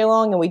isn't very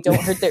long and we don't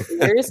hurt their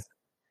ears.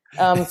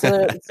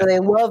 So they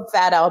love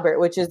Fat Albert,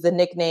 which is the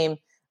nickname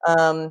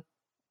of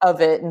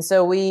it. And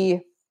so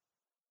we've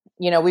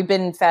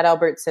been Fat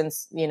Albert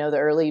since, the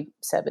early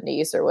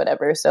 70s or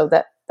whatever. So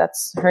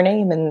that's her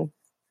name. And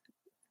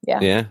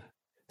yeah.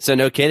 So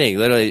no kidding.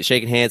 Literally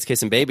shaking hands,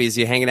 kissing babies.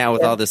 You're hanging out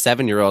with all the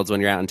 7-year-olds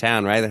when you're out in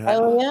town, right? Like,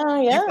 oh,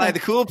 yeah. You fly the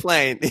cool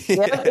plane.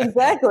 Yep,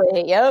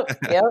 exactly. Yep.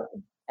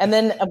 And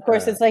then, of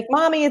course, it's like,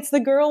 Mommy, it's the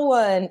girl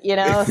one,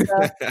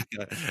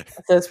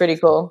 So it's pretty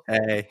cool.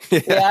 Hey.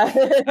 Yeah.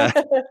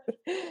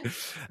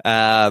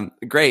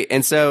 Great.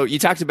 And so you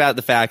talked about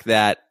the fact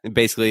that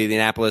basically the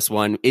Annapolis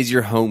one is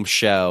your home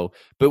show,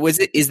 but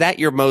is that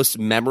your most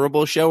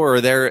memorable show, or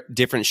are there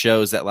different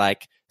shows that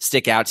like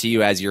stick out to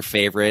you as your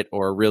favorite,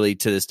 or really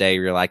to this day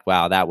you're like,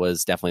 wow, that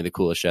was definitely the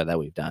coolest show that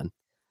we've done?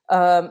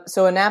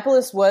 So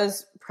Annapolis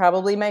was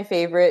probably my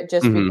favorite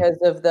just because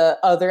of the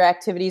other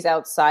activities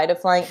outside of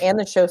flying, and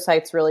the show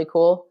site's really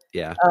cool.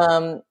 Yeah.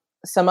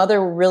 Some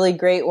other really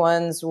great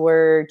ones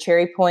were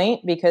Cherry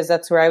Point because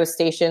that's where I was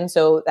stationed.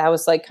 So that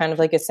was like kind of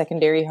like a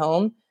secondary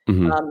home.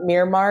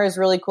 Miramar is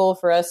really cool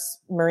for us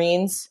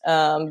Marines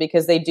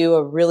because they do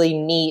a really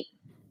neat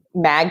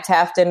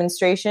MAGTF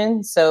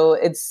demonstration. So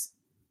it's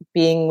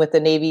being with the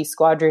Navy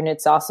squadron.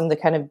 It's awesome to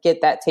kind of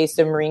get that taste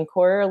of Marine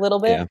Corps a little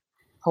bit. Yeah.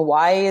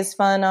 Hawaii is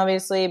fun,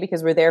 obviously,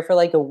 because we're there for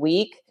like a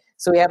week.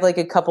 So we have like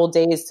a couple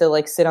days to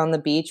like sit on the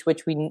beach,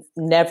 which we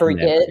never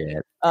get.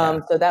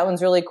 So that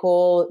one's really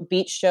cool.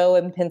 Beach show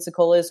in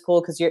Pensacola is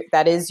cool because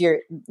that is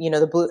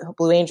the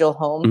Blue Angel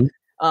home.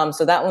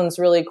 So that one's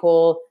really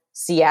cool.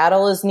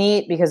 Seattle is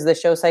neat because the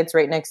show site's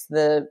right next to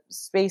the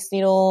Space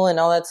Needle and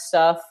all that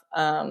stuff.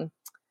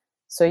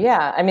 So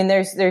yeah, I mean,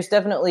 there's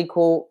definitely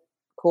cool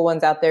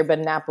ones out there, but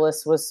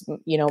Annapolis was,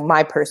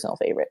 my personal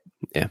favorite.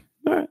 Yeah.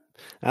 All right.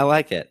 I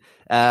like it.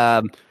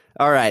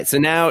 All right. So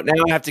now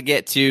I have to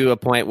get to a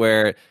point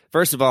where,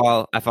 first of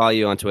all, I follow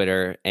you on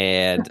Twitter,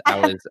 and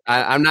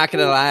I'm not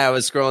going to lie, I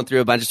was scrolling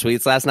through a bunch of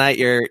tweets last night.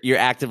 You're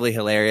actively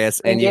hilarious,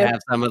 and you have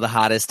some of the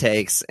hottest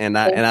takes, and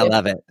I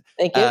love it.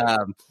 Thank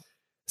you.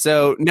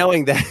 So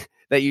knowing that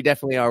that you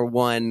definitely are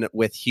one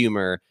with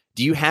humor.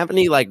 Do you have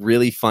any like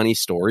really funny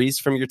stories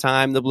from your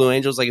time, the Blue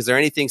Angels? Like, is there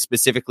anything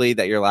specifically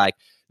that you're like,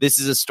 this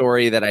is a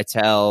story that I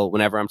tell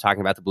whenever I'm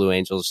talking about the Blue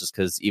Angels, just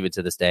because even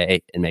to this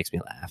day, it makes me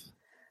laugh?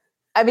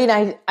 I mean,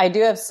 I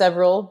do have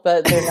several,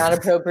 but they're not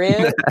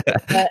appropriate.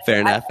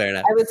 Fair enough.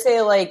 I would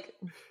say, like,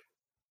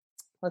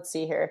 let's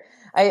see here.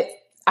 I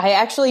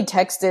actually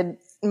texted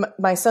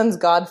my son's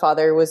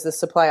godfather was the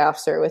supply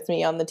officer with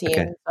me on the team.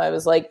 Okay. So I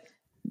was like,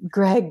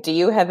 Greg, do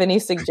you have any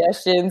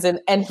suggestions?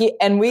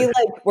 And we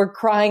like were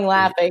crying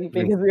laughing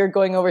because we were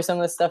going over some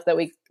of the stuff that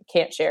we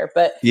can't share.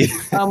 But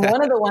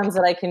one of the ones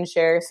that I can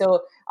share.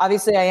 So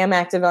obviously I am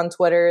active on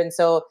Twitter. And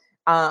so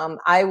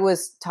I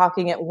was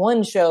talking at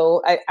one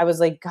show. I was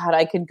like, God,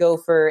 I could go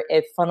for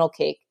a funnel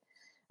cake.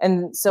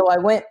 And so I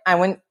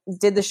went,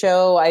 did the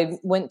show. I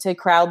went to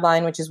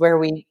Crowdline, which is where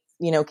we,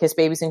 kiss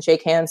babies and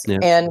shake hands. Yeah.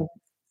 And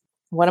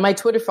one of my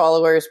Twitter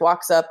followers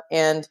walks up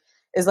and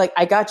is like,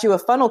 I got you a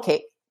funnel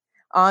cake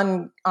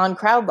on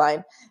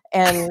Crowdline.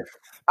 And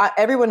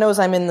everyone knows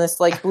I'm in this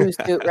like blue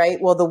suit, right?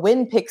 Well, the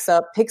wind picks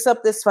up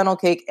this funnel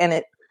cake and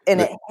it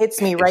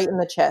hits me right in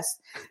the chest.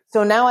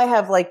 So now I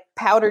have like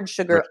powdered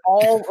sugar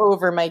all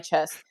over my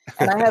chest,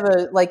 and I have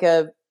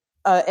a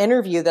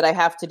interview that I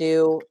have to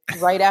do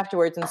right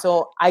afterwards. And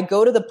so I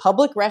go to the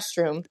public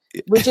restroom,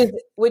 which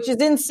is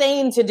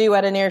insane to do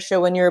at an air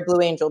show when you're a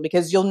Blue Angel,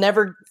 because you'll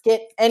never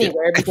get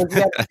anywhere because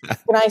you have,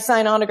 can I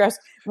sign autographs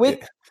with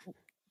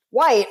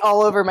white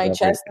all over my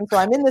chest? And so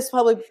I'm in this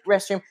public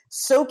restroom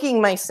soaking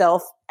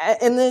myself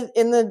in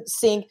the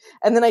sink,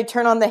 and then I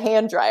turn on the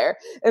hand dryer.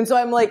 And so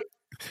I'm like,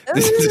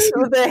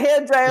 with the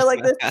hand dryer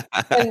like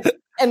this,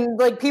 and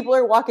like people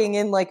are walking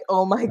in like,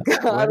 oh my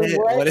God,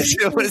 what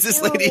is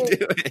this lady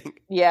doing?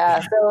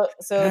 Yeah.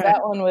 So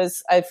that one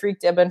was, I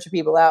freaked a bunch of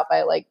people out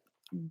by like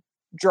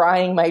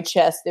drying my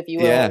chest, if you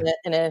will,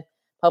 in a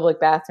public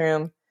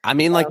bathroom. I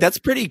mean, like, that's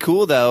pretty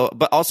cool, though,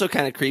 but also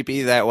kind of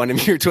creepy that one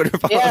of your Twitter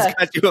followers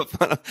got you a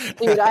funnel.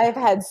 Dude, I've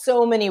had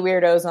so many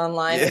weirdos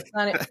online. Yeah. It's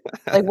not,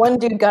 like, one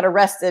dude got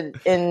arrested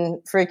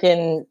in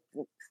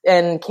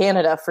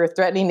Canada for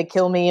threatening to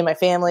kill me and my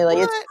family. Like,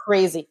 it's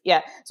crazy.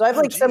 Yeah. So I have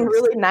like some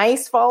really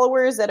nice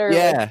followers that are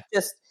like,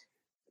 just,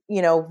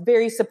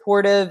 very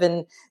supportive,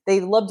 and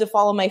they love to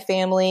follow my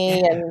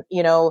family, and,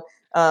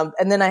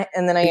 and then I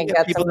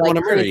got people some like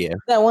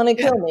that want to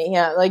kill me.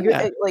 Yeah.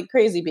 Like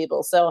crazy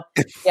people. So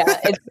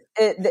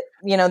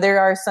yeah, there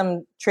are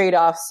some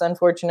trade-offs,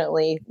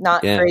 unfortunately,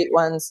 not great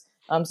ones.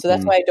 So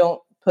that's why I don't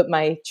put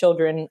my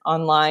children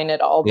online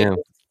at all. Because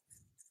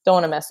don't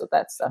want to mess with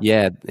that stuff.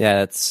 Yeah.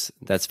 That's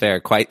fair.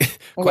 Quite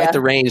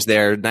the range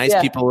there. Nice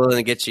people willing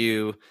to get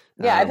you.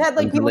 Yeah, I've had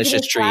like people give me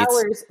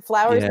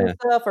flowers and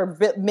stuff, or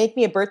make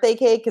me a birthday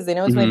cake because they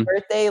know it's my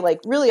birthday.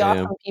 Like really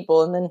awesome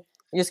people, and then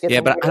you just get.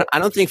 Yeah, but I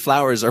don't think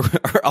flowers are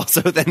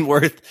also then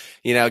worth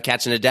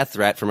catching a death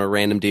threat from a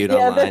random dude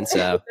online.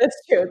 So that's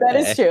true. That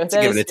is true. It's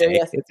a give and a take.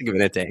 Yes. It's a give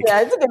and a take.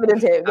 Yeah, it's a give and a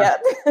take. Yeah.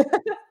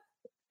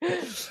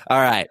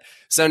 All right.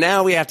 So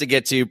now we have to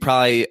get to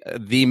probably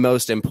the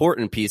most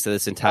important piece of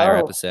this entire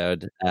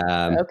episode.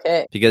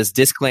 Okay. Because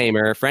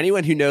disclaimer, for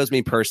anyone who knows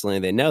me personally,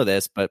 they know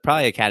this, but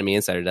probably Academy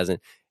Insider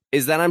doesn't,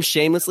 is that I'm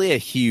shamelessly a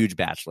huge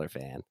Bachelor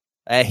fan.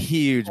 A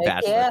huge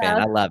Bachelor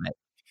fan. I love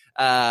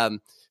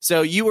it.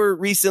 So you were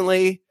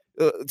recently,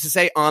 to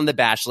say on The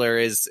Bachelor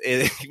is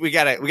we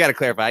gotta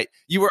clarify.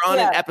 You were on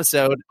an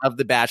episode of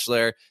The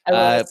Bachelor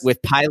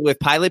with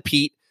Pilot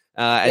Pete.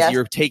 As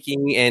you're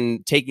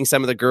taking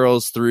some of the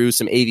girls through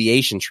some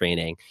aviation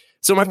training.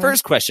 So my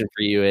first question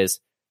for you is,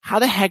 how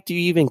the heck do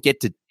you even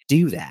get to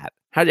do that?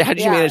 How did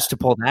you manage to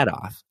pull that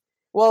off?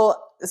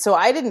 Well, so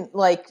I didn't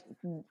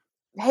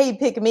hey,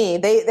 pick me.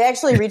 They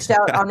actually reached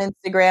out on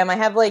Instagram. I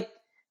have like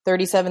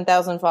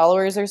 37,000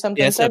 followers or something.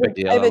 Yeah, it's no big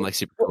deal. I'm like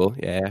super cool.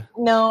 Yeah.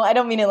 No, I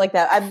don't mean it like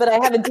that. But I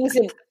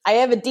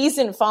have a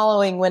decent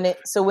following when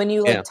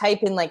you type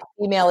in like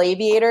female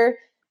aviator,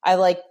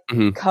 I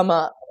come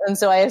up. And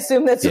so I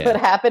assume that's what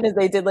happened is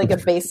they did like a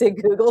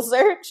basic Google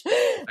search.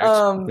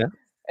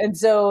 And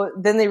so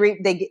then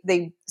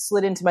they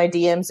slid into my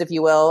DMs, if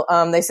you will.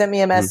 They sent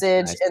me a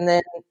message and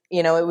then,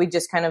 we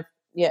just kind of,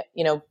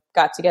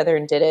 got together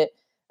and did it.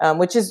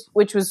 Which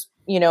was,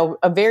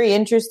 a very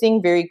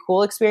interesting, very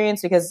cool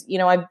experience because,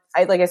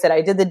 I like I said,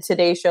 I did the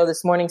Today Show,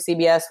 This Morning,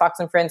 CBS, Fox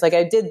and Friends. Like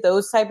I did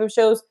those type of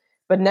shows,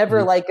 but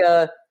never like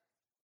a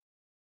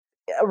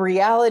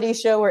reality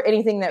show or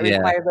anything that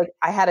required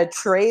I had a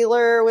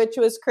trailer, which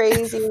was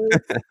crazy.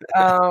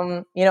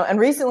 And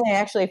recently I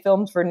actually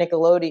filmed for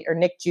Nickelodeon or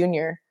Nick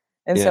Jr.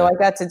 And so I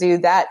got to do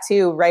that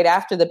too right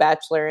after The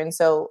Bachelor. And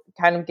so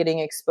kind of getting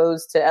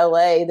exposed to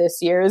LA this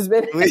year has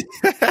been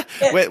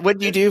What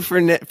do you do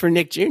for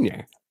Nick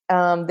Jr.?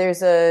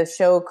 There's a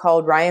show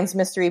called Ryan's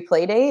Mystery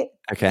Playdate.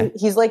 Okay.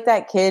 He's like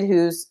that kid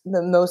who's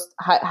the most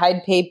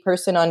high paid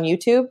person on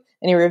YouTube,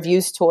 and he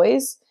reviews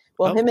toys.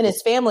 Well, him and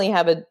his family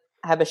have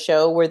a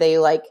show where they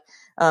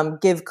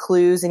give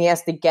clues, and he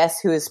has to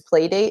guess who his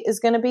play date is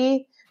going to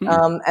be.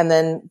 And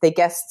then they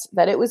guessed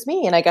that it was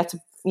me, and I got to,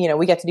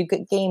 we got to do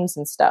good games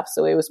and stuff.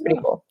 So it was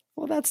pretty cool.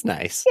 Well, that's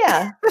nice.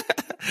 Yeah.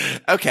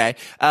 Okay.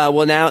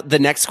 Well, now the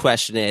next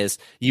question is: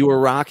 you were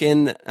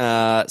rocking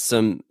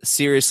some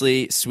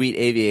seriously sweet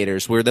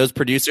aviators. Were those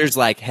producers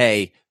like,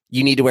 "Hey,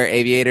 you need to wear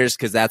aviators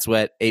because that's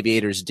what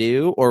aviators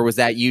do," or was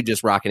that you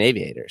just rocking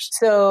aviators?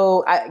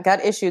 So I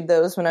got issued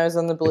those when I was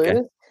on the Blues.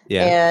 Okay.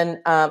 Yeah. And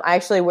I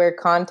actually wear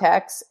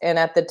contacts. And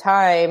at the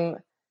time,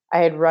 I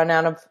had run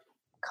out of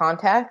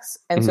contacts.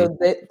 And so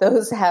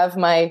those have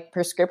my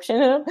prescription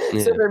in them.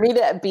 Yeah. So for me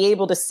to be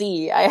able to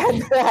see, I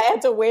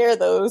had to wear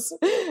those. So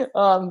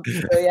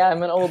yeah,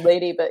 I'm an old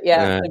lady, but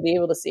yeah, to be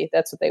able to see,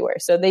 that's what they wear.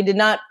 So they did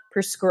not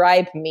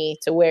prescribe me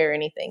to wear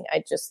anything.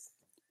 I just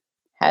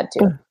had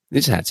to. You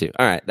just had to.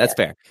 All right. That's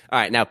fair. All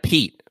right. Now,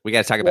 Pete, we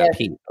got to talk about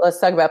Pete. Let's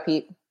talk about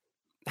Pete.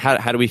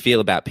 How do we feel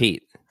about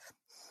Pete?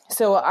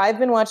 So I've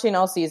been watching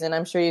all season.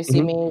 I'm sure you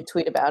see me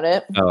tweet about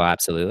it. Oh,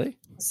 absolutely.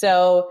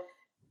 So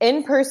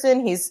in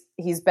person, he's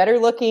better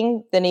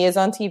looking than he is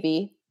on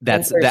TV.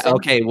 That's that.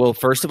 Okay. Well,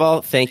 first of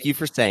all, thank you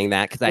for saying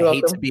that because I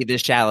hate to be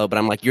this shallow, but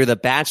I'm like, you're the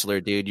Bachelor,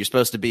 dude. You're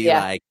supposed to be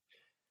like,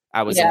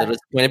 I was a little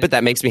disappointed, but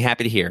that makes me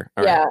happy to hear.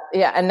 All right.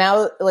 Yeah. And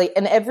now, like,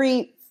 and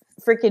every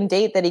freaking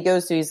date that he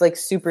goes to, he's like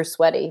super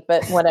sweaty,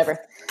 but whatever.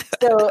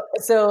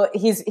 so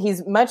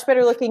he's much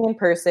better looking in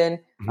person.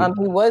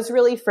 He was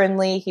really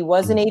friendly. He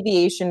was an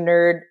aviation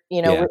nerd.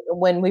 You know,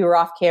 when we were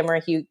off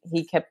camera,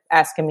 he kept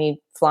asking me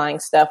flying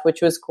stuff,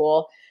 which was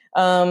cool.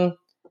 And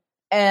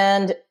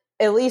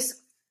at least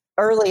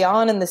early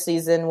on in the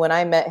season, when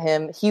I met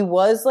him, he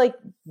was like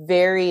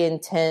very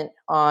intent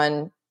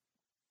on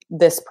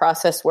this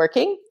process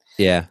working.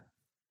 Yeah.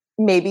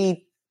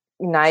 Maybe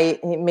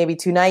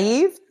too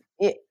naive.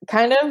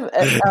 Kind of.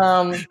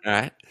 All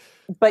right.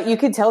 But you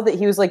could tell that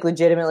he was like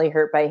legitimately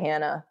hurt by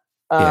Hannah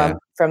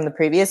from the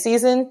previous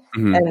season.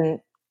 And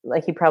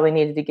like he probably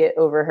needed to get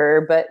over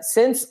her. But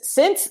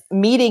since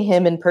meeting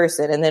him in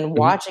person and then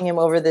watching him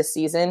over this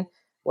season,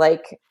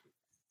 like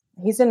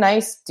he's a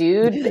nice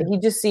dude. He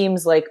just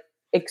seems like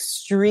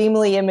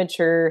extremely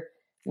immature,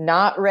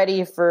 not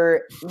ready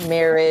for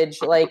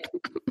marriage. Like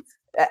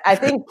I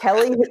think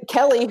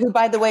Kelly, who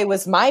by the way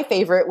was my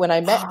favorite when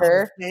I met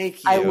her,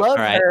 I love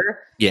her.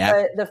 Yeah.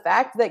 But the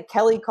fact that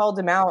Kelly called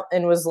him out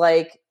and was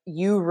like,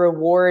 "You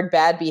reward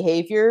bad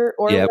behavior"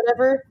 or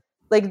whatever,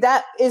 like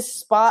that is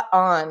spot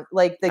on.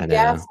 Like the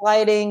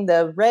gaslighting,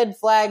 the red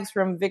flags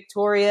from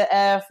Victoria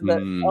F,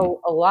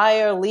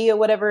 Leah,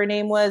 whatever her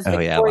name was,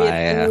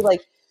 Victoria P,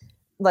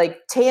 like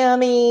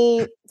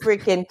Tammy,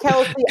 freaking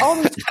Kelsey, all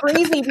these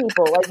crazy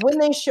people. Like when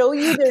they show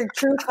you their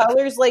true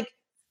colors, like.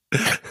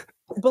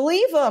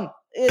 Believe them.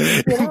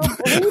 Believe them.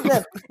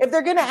 If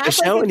they're going to act if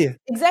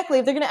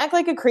they're going to act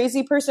like a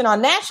crazy person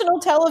on national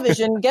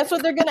television, guess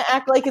what they're going to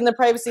act like in the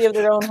privacy of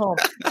their own home?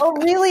 A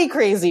really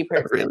crazy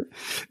person. Really?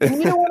 And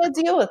you don't want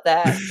to deal with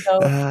that.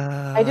 So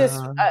I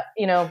just,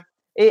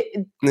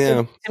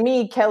 to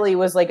me, Kelly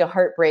was like a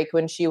heartbreak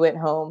when she went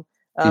home.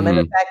 And the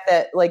fact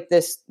that like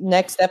this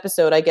next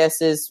episode, I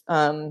guess, is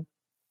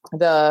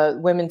the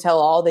Women Tell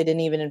All. They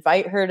didn't even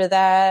invite her to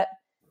that,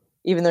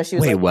 even though she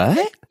was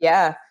what?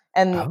 Yeah.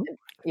 And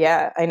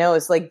I know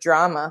it's like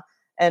drama.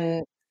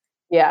 And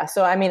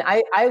so I mean,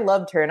 I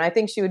loved her and I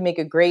think she would make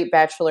a great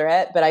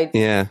bachelorette, but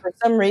for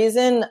some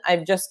reason, I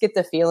just get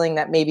the feeling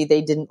that maybe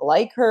they didn't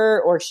like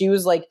her or she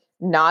was like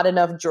not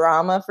enough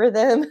drama for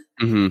them.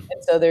 And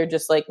so they're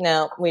just like,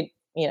 no,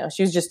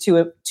 she was just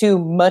too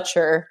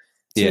mature,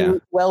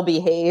 too well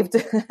behaved.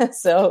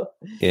 So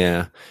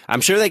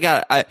I'm sure they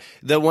got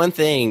the one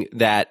thing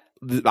that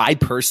I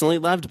personally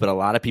loved, but a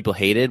lot of people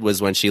hated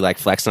was when she like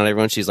flexed on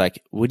everyone. She's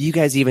like, "What do you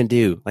guys even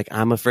do? Like,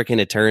 I'm a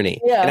freaking attorney."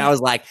 Yeah. And I was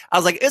like,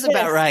 it's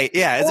about right.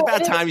 Yeah. It's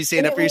about time you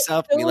stand up for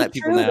yourself and you let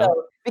people know.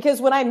 Though,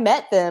 because when I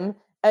met them,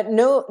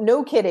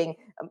 no kidding,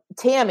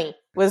 Tammy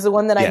was the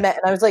one that I met.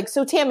 And I was like,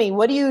 "So Tammy,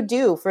 what do you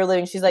do for a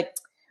living?" She's like,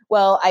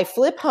 "Well, I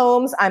flip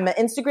homes. I'm an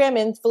Instagram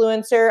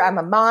influencer. I'm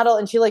a model."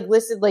 And she like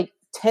listed like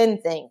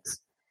 10 things.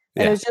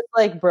 And it was just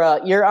like,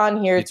 bruh, you're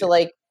on here to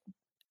like,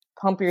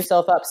 pump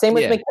yourself up. Same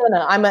with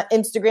McKenna. I'm an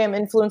Instagram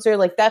influencer.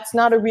 Like that's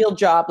not a real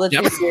job. Let's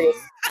be serious.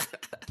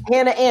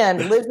 Hannah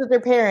Ann lives with her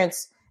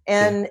parents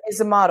and is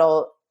a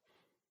model.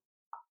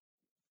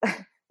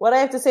 What I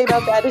have to say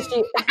about that is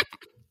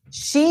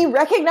she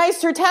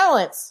recognized her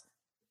talents.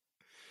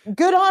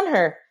 Good on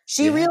her.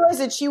 She realized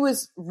that she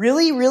was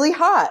really, really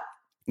hot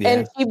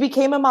and she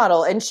became a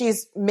model and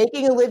she's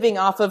making a living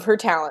off of her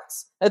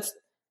talents.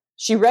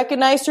 She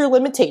recognized her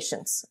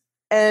limitations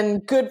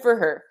and good for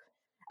her.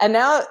 And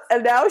now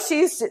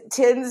she's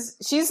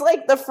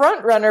like the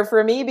front runner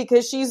for me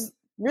because she's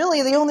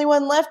really the only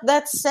one left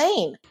that's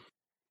sane.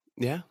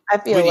 Yeah. I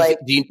feel like.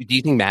 Do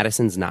you think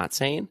Madison's not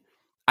sane?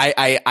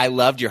 I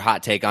loved your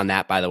hot take on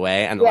that, by the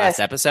way, on the last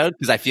episode,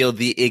 because I feel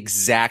the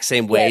exact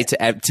same way to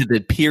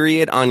the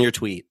period on your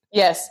tweet.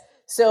 Yes.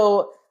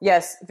 So,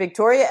 yes,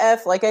 Victoria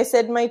F., like I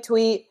said in my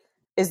tweet,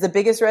 is the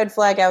biggest red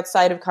flag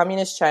outside of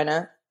communist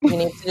China. You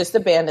need to just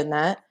abandon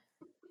that.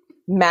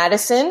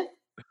 Madison,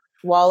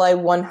 while I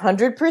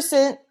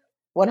 100%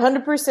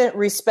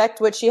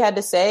 respect what she had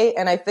to say,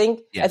 and I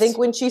think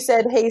when she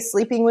said, "Hey,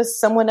 sleeping with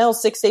someone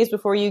else 6 days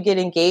before you get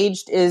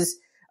engaged is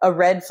a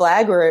red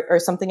flag or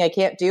something I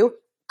can't do.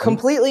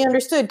 Completely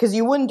understood, because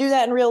you wouldn't do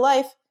that in real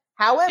life.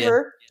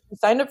 However, he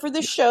signed up for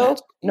this show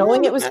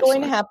knowing it was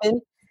going to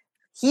happen.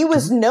 He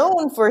was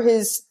known for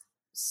his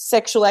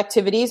sexual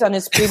activities on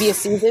his previous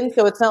season,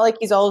 so it's not like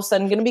he's all of a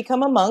sudden going to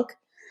become a monk.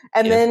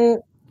 And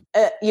then,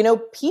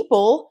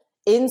 people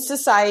in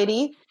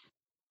society,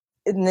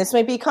 and this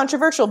might be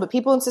controversial, but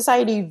people in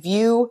society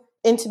view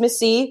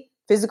intimacy,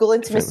 physical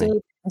intimacy,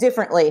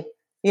 differently.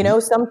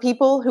 Some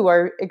people who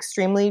are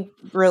extremely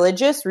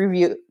religious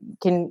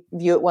can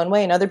view it one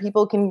way, and other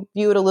people can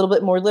view it a little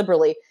bit more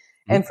liberally.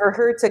 And for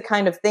her to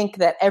kind of think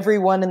that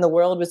everyone in the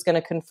world was going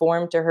to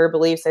conform to her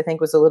beliefs, I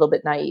think was a little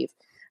bit naive.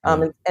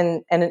 And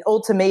an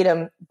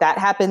ultimatum that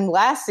happened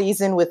last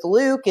season with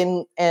Luke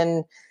and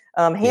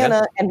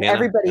Hannah, and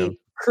everybody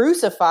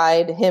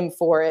crucified him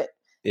for it.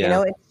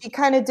 And she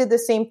kind of did the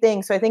same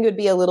thing. So I think it would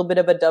be a little bit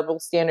of a double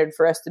standard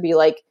for us to be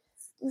like,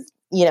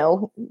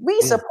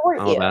 we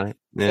support you.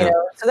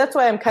 So that's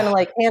why I'm kind of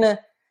like, Hannah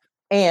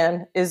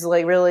Ann is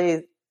like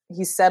really,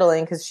 he's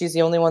settling because she's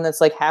the only one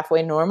that's like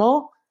halfway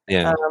normal.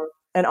 Yeah.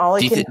 And all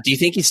do you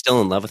think he's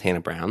still in love with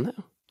Hannah Brown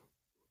though?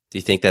 Do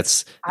you think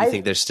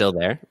think they're still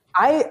there?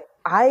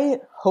 I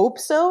hope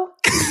so.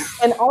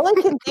 And all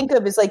I can think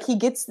of is like, he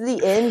gets to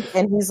the end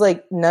and he's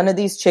like, none of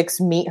these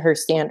chicks meet her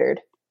standard.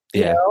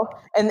 You know?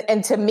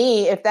 And to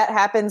me, if that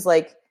happens,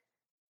 like,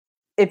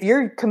 if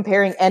you're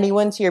comparing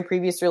anyone to your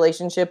previous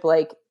relationship,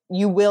 like,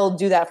 you will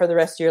do that for the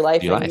rest of your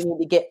life.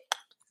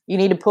 You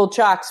need to pull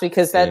chocks,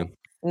 because that's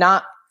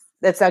not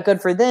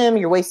good for them.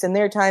 You're wasting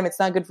their time. It's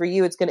not good for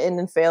you. It's going to end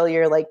in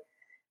failure. Like,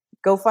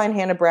 go find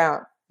Hannah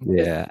Brown.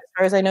 Yeah. As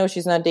far as I know,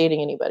 she's not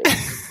dating anybody.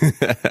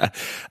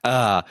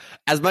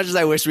 As much as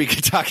I wish we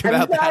could talk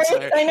about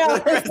Bachelor. I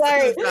know. I'm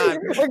sorry.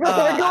 We're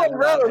going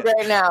rogue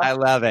right now. I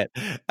love it.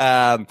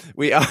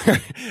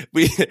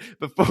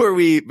 Before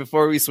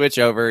we switch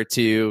over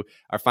to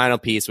our final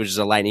piece, which is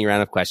a lightning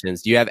round of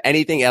questions, do you have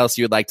anything else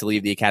you would like to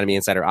leave the Academy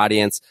Insider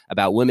audience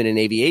about women in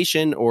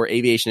aviation or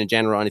aviation in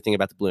general? Anything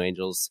about the Blue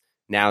Angels?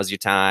 Now is your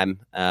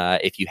time,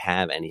 if you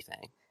have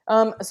anything.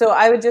 So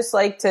I would just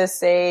like to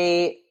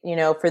say,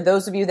 for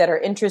those of you that are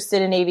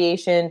interested in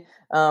aviation,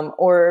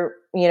 or,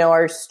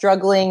 are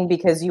struggling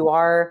because you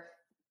are,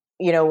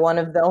 one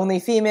of the only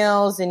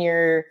females in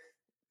your,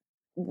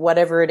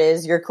 whatever it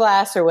is, your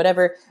class or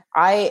whatever,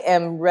 I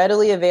am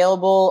readily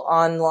available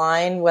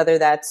online, whether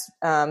that's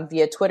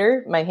via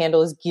Twitter. My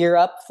handle is Gear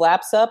Up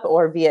Flaps Up,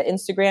 or via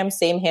Instagram,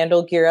 same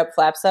handle, Gear Up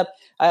Flaps Up.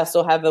 I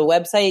also have a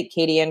website,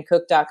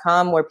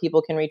 katianncook.com, where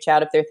people can reach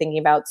out if they're thinking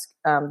about,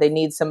 they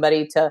need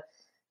somebody to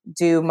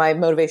do my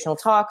motivational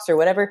talks or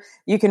whatever.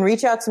 You can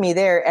reach out to me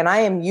there, and I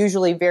am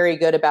usually very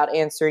good about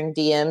answering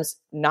DMs,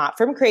 not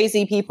from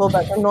crazy people,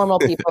 but from normal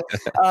people.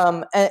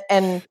 I'm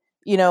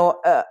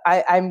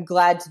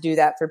glad to do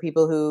that for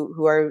people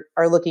who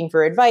are looking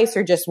for advice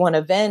or just want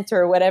to vent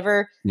or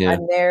whatever.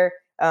 I'm there.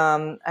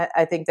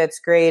 I think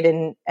that's great.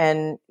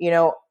 And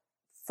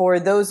for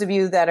those of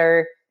you that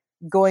are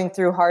going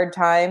through hard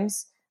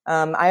times,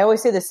 I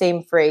always say the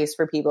same phrase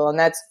for people, and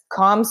that's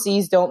calm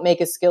seas don't make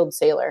a skilled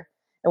sailor.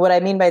 And what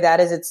I mean by that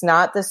is, it's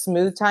not the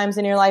smooth times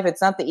in your life.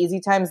 It's not the easy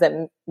times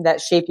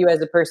that shape you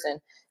as a person.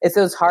 It's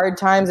those hard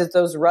times. It's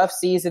those rough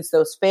seas. It's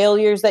those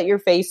failures that you're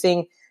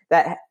facing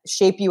that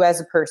shape you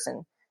as a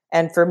person.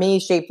 And for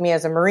me, shaped me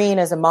as a Marine,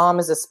 as a mom,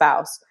 as a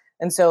spouse.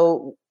 And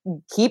so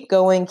keep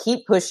going,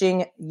 keep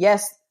pushing.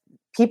 Yes,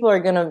 people are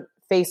going to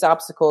face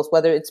obstacles,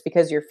 whether it's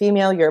because you're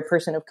female, you're a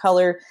person of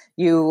color,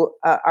 you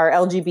are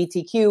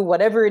LGBTQ,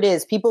 whatever it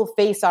is, people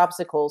face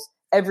obstacles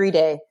every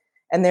day.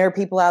 And there are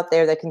people out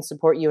there that can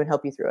support you and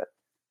help you through it.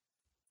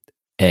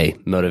 Hey,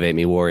 motivate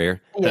me,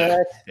 warrior.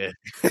 Yes.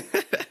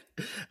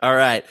 All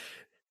right.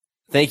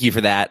 Thank you for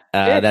that.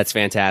 That's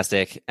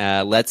fantastic.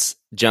 Let's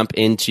jump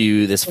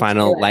into this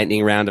final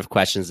lightning round of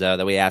questions, though,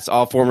 that we asked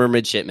all former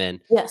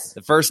midshipmen. Yes.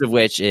 The first of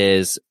which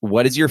is,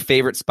 what is your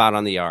favorite spot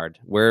on the yard?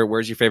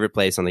 Where's your favorite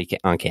place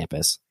on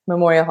campus?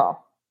 Memorial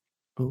Hall.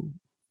 Ooh,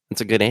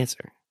 that's a good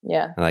answer.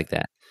 Yeah. I like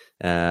that.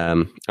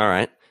 All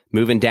right.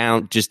 Moving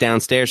down, just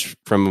downstairs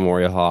from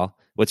Memorial Hall,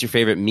 what's your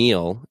favorite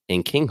meal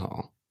in King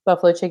Hall?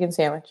 Buffalo chicken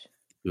sandwich.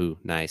 Ooh,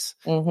 nice.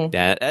 Mm-hmm.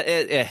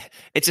 Yeah,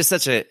 it's just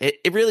such a.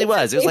 It really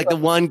was. It was like the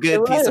one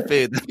good piece of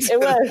food. It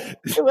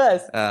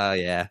was. Oh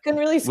yeah. Couldn't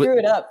really screw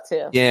it up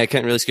too. Yeah,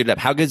 couldn't really screw it up.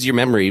 How good's your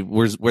memory?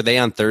 Were they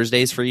on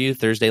Thursdays for you?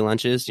 Thursday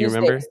lunches? Do you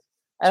remember?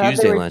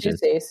 Tuesday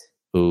lunches. Tuesdays.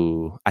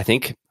 Ooh, I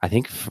think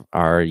for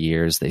our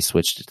years they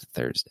switched it to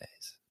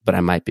Thursdays, but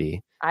I might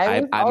be.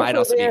 I might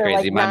also be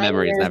crazy. Like my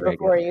memory is never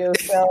before good. You,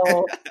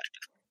 so.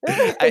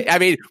 I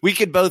mean, we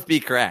could both be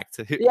correct.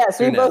 Yes,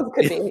 we both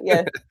could be.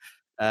 Yeah.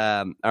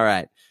 All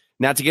right.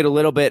 Now to get a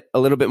little bit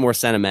more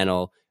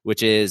sentimental,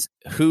 which is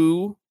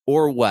who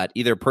or what,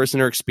 either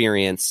person or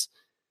experience,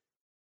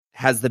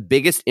 has the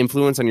biggest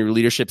influence on your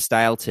leadership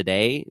style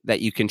today that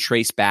you can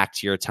trace back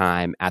to your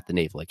time at the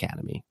Naval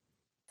Academy?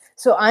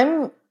 So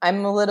I'm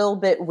a little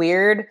bit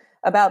weird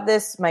about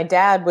this. My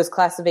dad was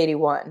class of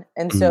 81.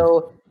 And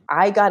so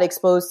I got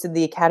exposed to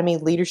the Academy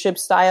leadership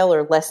style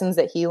or lessons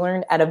that he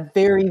learned at a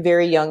very,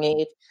 very young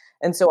age.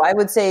 And so I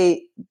would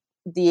say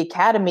the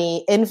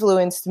academy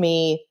influenced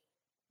me,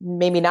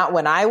 maybe not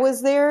when I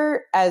was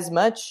there as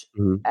much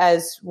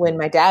as when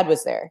my dad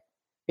was there,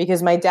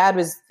 because my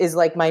dad is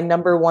like my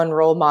number one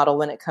role model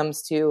when it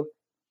comes to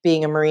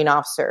being a Marine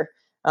officer.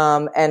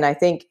 And I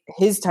think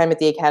his time at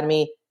the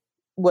academy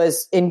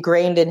was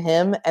ingrained in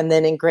him and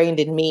then ingrained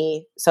in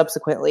me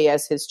subsequently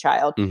as his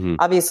child.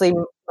 Obviously,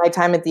 my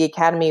time at the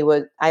academy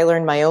I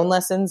learned my own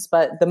lessons,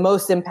 but the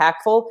most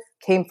impactful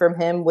came from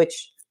him,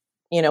 which,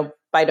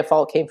 by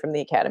default came from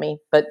the academy,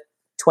 but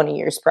 20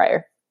 years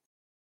prior.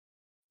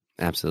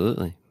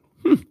 Absolutely.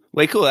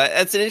 Way cool.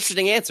 That's an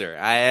interesting answer.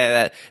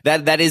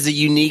 That is a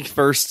unique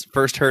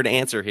first heard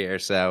answer here.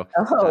 So,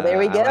 there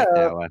we go. I like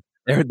that one.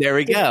 There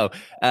we go. Did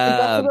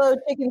buffalo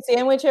chicken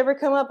sandwich ever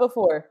come up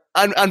before?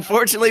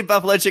 Unfortunately,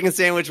 buffalo chicken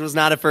sandwich was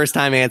not a first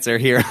time answer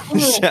here on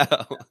the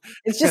show.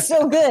 It's just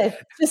so good.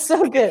 Just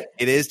so good.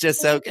 It is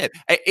just so good.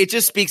 It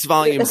just speaks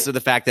volumes to the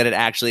fact that it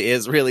actually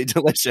is really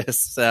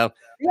delicious. So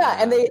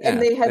yeah, and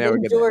they have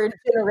endured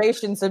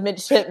generations of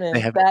midshipmen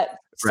that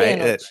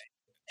sandwich.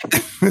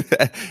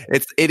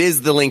 It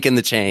is the link in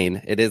the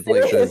chain. It is the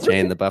link in the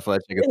chain. The buffalo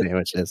chicken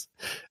sandwiches.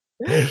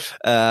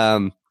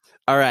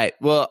 All right.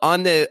 Well,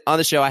 on the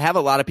show, I have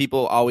a lot of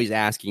people always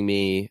asking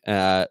me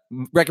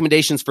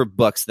recommendations for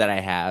books that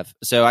I have.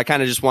 So I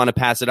kind of just want to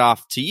pass it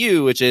off to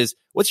you, which is,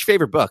 what's your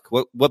favorite book?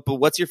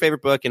 What's your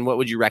favorite book, and what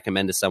would you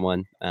recommend to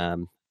someone?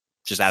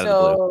 Just out of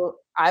the blue.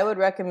 I would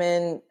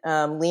recommend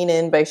Lean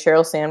In by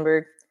Sheryl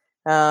Sandberg.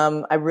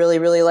 I really,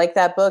 really like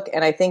that book,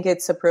 and I think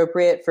it's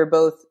appropriate for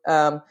both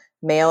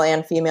male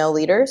and female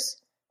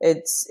leaders.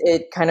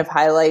 It kind of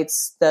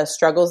highlights the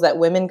struggles that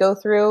women go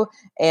through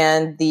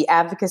and the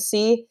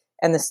advocacy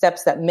and the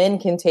steps that men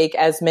can take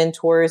as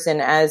mentors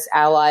and as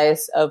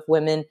allies of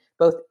women,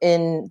 both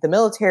in the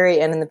military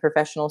and in the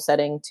professional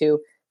setting,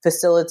 to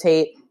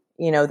facilitate,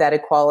 that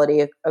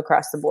equality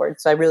across the board.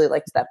 So I really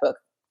liked that book.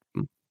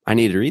 I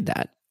need to read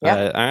that.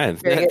 Yeah. All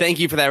right. Thank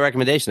you for that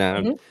recommendation.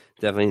 I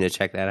definitely need to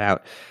check that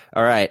out.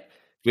 All right.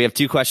 We have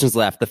 2 questions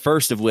left. The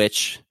first of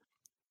which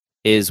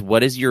is,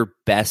 what is your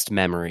best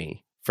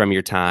memory from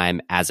your time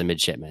as a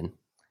midshipman?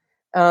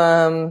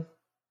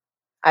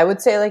 I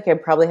would say I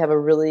probably have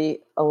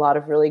a lot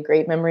of really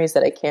great memories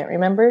that I can't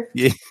remember.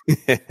 Yeah.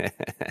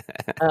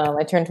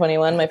 I turned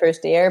 21 my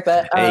first year,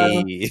 but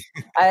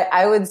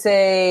I would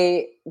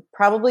say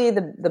probably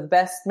the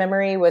best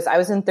memory was I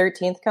was in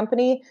 13th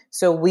Company.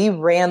 So we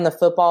ran the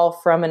football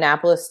from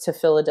Annapolis to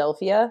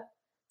Philadelphia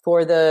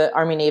for the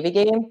Army Navy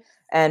game.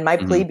 And my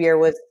plebe year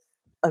was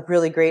a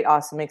really great,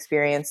 awesome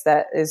experience.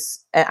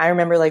 I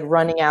remember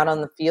running out on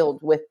the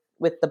field with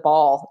the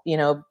ball,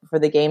 for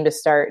the game to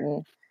start,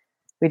 and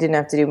we didn't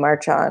have to do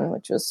march on,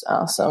 which was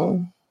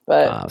awesome.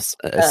 But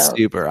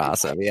super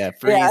awesome. Yeah.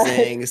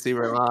 Freezing,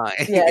 super long.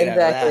 Yeah,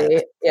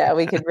 exactly. Yeah.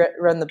 We could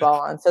run the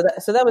ball on. So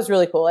that was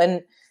really cool.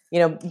 And,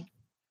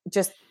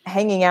 just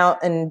hanging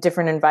out in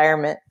different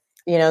environment,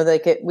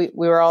 we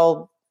were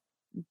all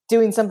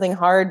doing something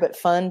hard, but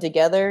fun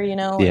together,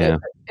 Yeah.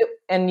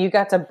 And you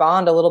got to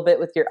bond a little bit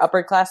with your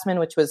upperclassmen,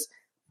 which was,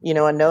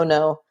 a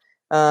no-no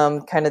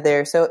kind of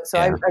there. So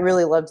yeah. I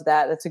really loved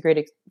that. That's a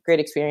great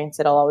experience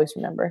that I'll always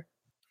remember.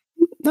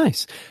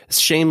 Nice.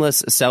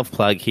 Shameless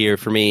self-plug here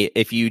for me.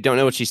 If you don't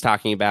know what she's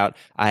talking about,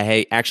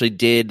 I actually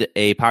did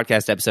a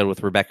podcast episode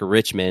with Rebecca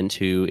Richmond,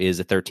 who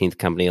is a 13th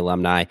Company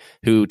alumni,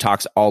 who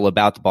talks all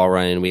about the ball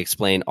run, and we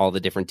explain all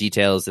the different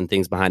details and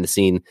things behind the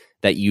scene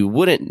that you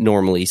wouldn't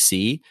normally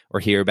see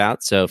or hear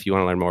about. So if you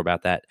want to learn more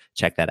about that,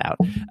 check that out.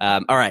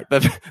 All right,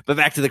 but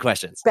back to the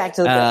questions.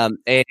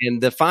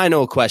 And the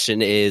final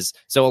question is,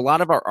 so a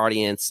lot of our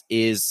audience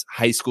is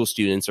high school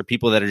students or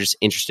people that are just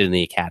interested in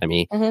the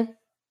academy. Mm-hmm.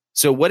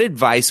 So what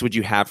advice would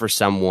you have for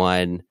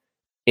someone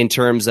in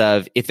terms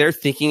of, if they're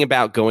thinking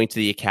about going to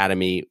the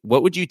academy,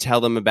 what would you tell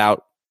them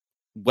about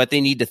what they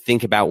need to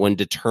think about when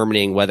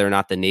determining whether or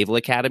not the Naval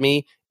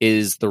Academy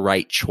is the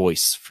right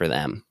choice for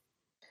them?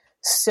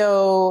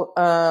 So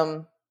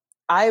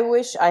I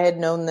wish I had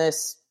known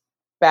this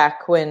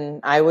back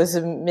when I was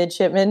a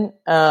midshipman.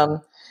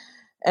 And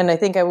I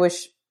think I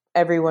wish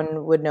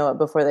everyone would know it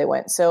before they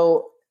went.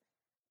 So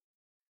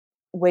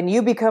when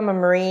you become a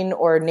Marine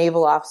or a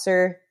naval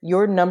officer,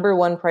 your number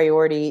one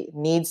priority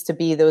needs to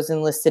be those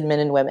enlisted men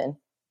and women,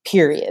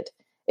 period.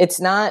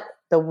 It's not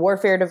the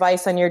warfare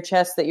device on your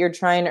chest that you're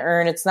trying to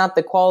earn. It's not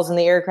the quals in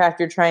the aircraft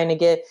you're trying to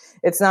get.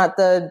 It's not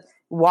the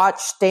watch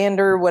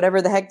standard,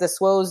 whatever the heck the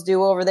SWOs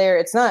do over there.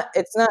 It's not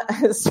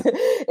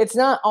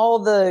all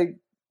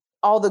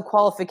the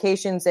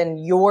qualifications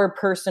and your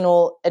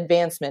personal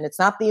advancement. It's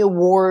not the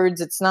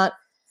awards. It's not,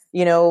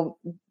 the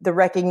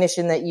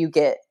recognition that you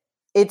get.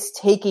 It's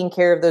taking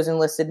care of those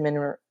enlisted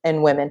men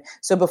and women.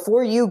 So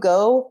before you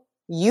go,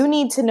 you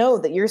need to know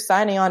that you're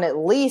signing on at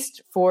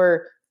least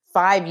for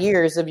 5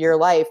 years of your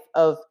life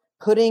of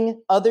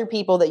putting other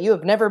people that you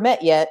have never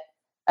met yet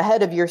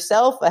ahead of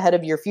yourself, ahead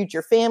of your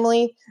future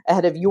family,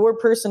 ahead of your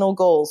personal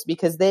goals.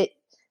 Because they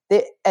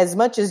as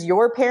much as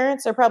your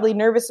parents are probably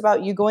nervous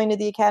about you going to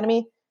the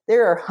academy,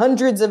 there are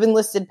hundreds of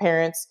enlisted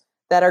parents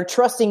that are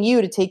trusting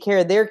you to take care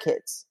of their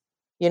kids.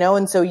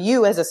 And so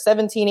you as a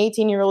 17,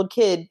 18-year-old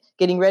kid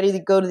getting ready to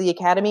go to the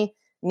academy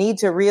need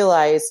to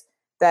realize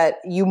that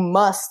you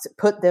must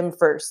put them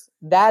first.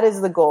 That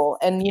is the goal.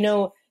 And,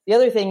 the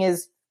other thing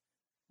is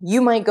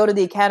you might go to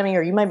the academy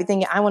or you might be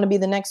thinking, I want to be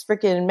the next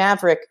freaking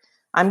Maverick.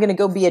 I'm going to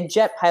go be a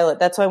jet pilot.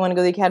 That's why I want to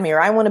go to the academy. Or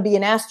I want to be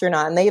an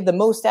astronaut and they have the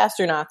most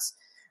astronauts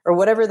or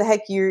whatever the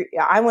heck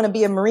I want to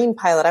be a Marine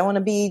pilot. I want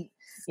to be,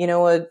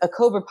 a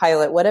Cobra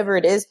pilot, whatever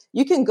it is.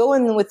 You can go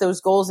in with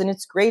those goals and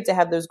it's great to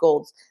have those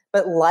goals.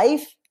 But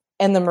life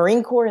and the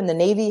Marine Corps and the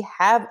Navy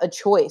have a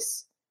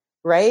choice,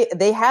 right?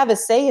 They have a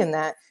say in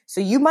that.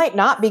 So you might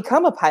not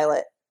become a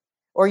pilot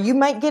or you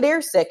might get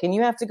airsick and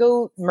you have to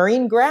go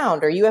Marine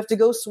ground or you have to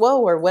go SWO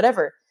or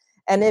whatever.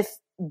 And if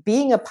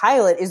being a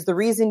pilot is the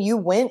reason you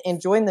went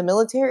and joined the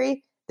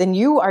military, then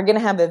you are going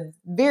to have a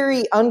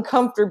very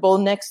uncomfortable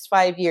next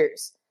 5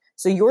 years.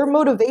 So your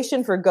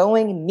motivation for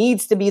going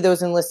needs to be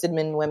those enlisted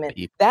men and women.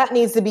 That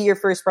needs to be your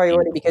first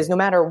priority because no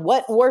matter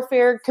what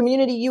warfare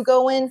community you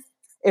go in,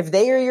 if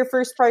they are your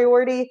first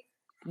priority,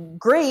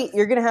 great,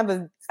 you're going to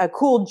have a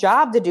cool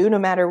job to do no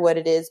matter what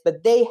it is,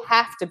 but they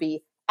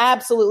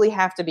absolutely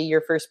have to be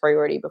your first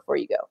priority before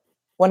you go.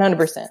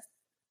 100%.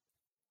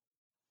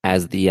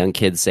 As the young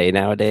kids say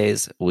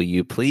nowadays, will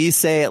you please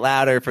say it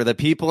louder for the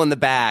people in the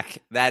back?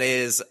 That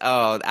is,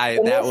 men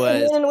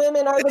and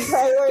women are the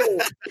priority.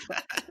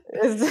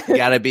 You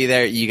got to be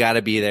there. You got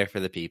to be there for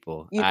the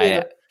people. You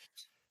do.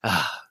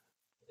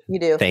 You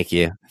do. Thank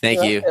you.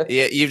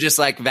 You've just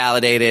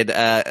validated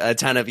a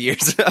ton of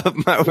years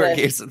of my work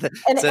here. So thank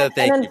you.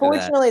 And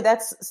unfortunately,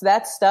 that's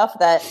stuff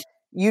that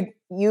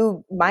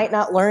you might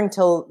not learn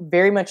till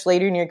very much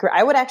later in your career.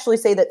 I would actually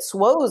say that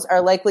SWOs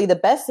are likely the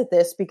best at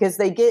this because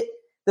they get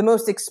the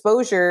most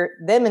exposure.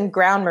 Them and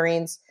ground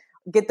Marines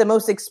get the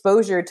most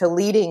exposure to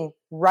leading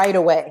right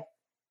away.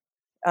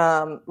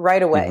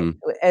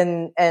 Mm-hmm.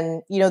 And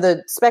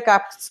the spec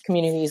ops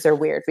communities are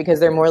weird because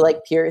they're more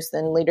like peers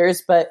than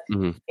leaders, but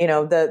mm-hmm.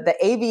 The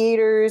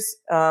aviators,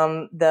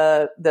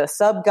 the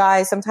sub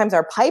guys, sometimes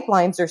our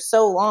pipelines are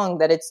so long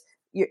that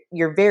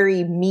you're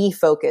very me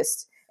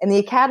focused. And the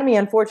academy,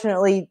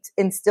 unfortunately,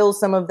 instills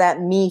some of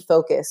that me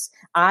focus.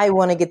 I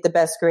want to get the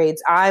best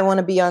grades. I want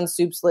to be on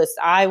soups list.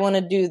 I want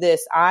to do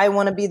this. I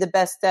want to be the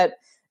best at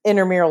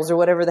intramurals or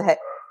whatever the heck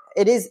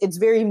it is. It's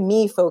very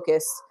me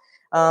focused.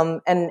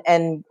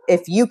 And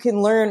if you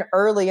can learn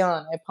early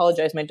on, I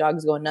apologize, my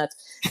dog's going nuts,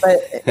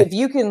 but if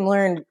you can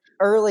learn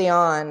early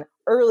on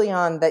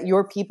that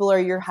your people are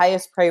your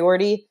highest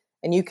priority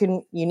and you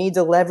need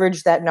to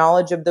leverage that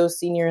knowledge of those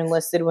senior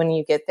enlisted when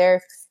you get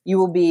there, you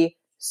will be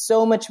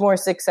so much more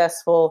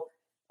successful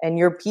and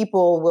your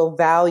people will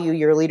value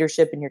your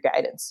leadership and your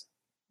guidance.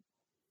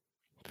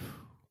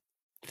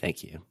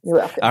 Thank you. You're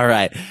welcome. All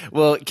right.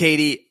 Well,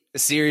 Katie,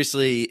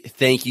 seriously,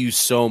 thank you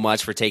so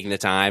much for taking the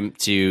time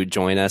to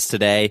join us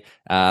today.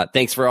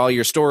 Thanks for all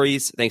your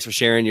stories. Thanks for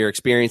sharing your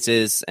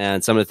experiences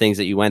and some of the things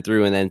that you went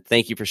through. And then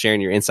thank you for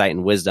sharing your insight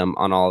and wisdom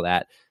on all of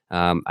that.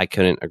 I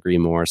couldn't agree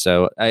more.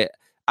 So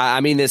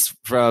I mean this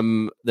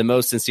from the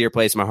most sincere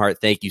place in my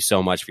heart. Thank you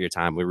so much for your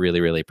time. We really,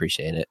 really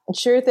appreciate it.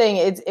 Sure thing.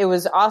 It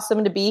was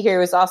awesome to be here. It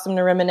was awesome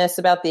to reminisce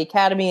about the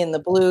Academy and the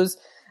Blues.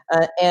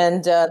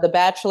 And The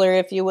Bachelor,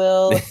 if you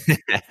will.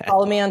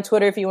 Follow me on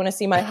Twitter if you want to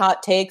see my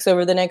hot takes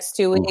over the next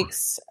 2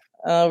 weeks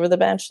over The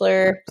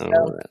Bachelor.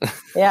 So,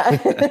 yeah.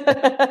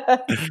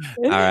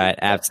 All right.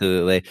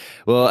 Absolutely.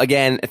 Well,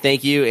 again,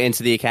 thank you. And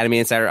to the Academy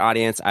Insider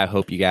audience, I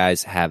hope you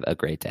guys have a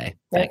great day.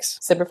 Thanks.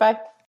 Semper Fi.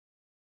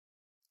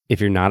 If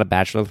you're not a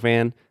Bachelor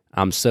fan,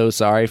 I'm so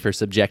sorry for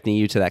subjecting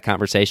you to that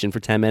conversation for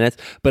 10 minutes.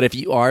 But if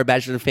you are a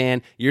Bachelor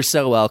fan, you're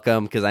so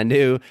welcome because I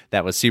knew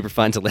that was super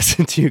fun to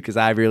listen to because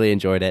I really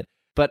enjoyed it.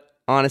 But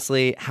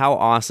honestly, how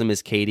awesome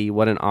is Katie?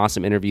 What an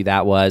awesome interview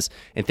that was.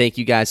 And thank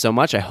you guys so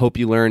much. I hope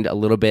you learned a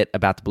little bit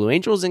about the Blue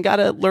Angels and got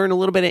to learn a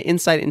little bit of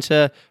insight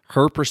into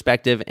her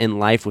perspective and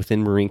life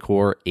within Marine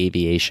Corps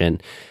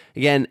aviation.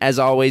 Again, as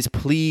always,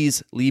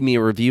 please leave me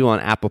a review on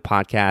Apple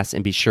Podcasts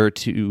and be sure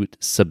to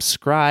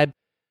subscribe.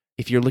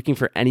 If you're looking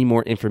for any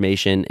more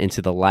information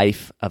into the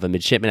life of a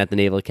midshipman at the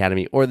Naval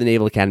Academy or the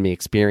Naval Academy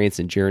experience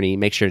and journey,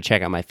 make sure to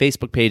check out my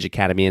Facebook page,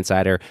 Academy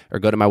Insider, or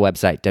go to my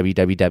website,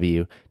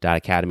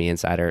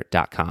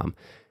 www.academyinsider.com.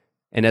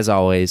 And as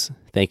always,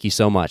 thank you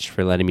so much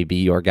for letting me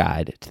be your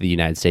guide to the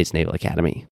United States Naval Academy.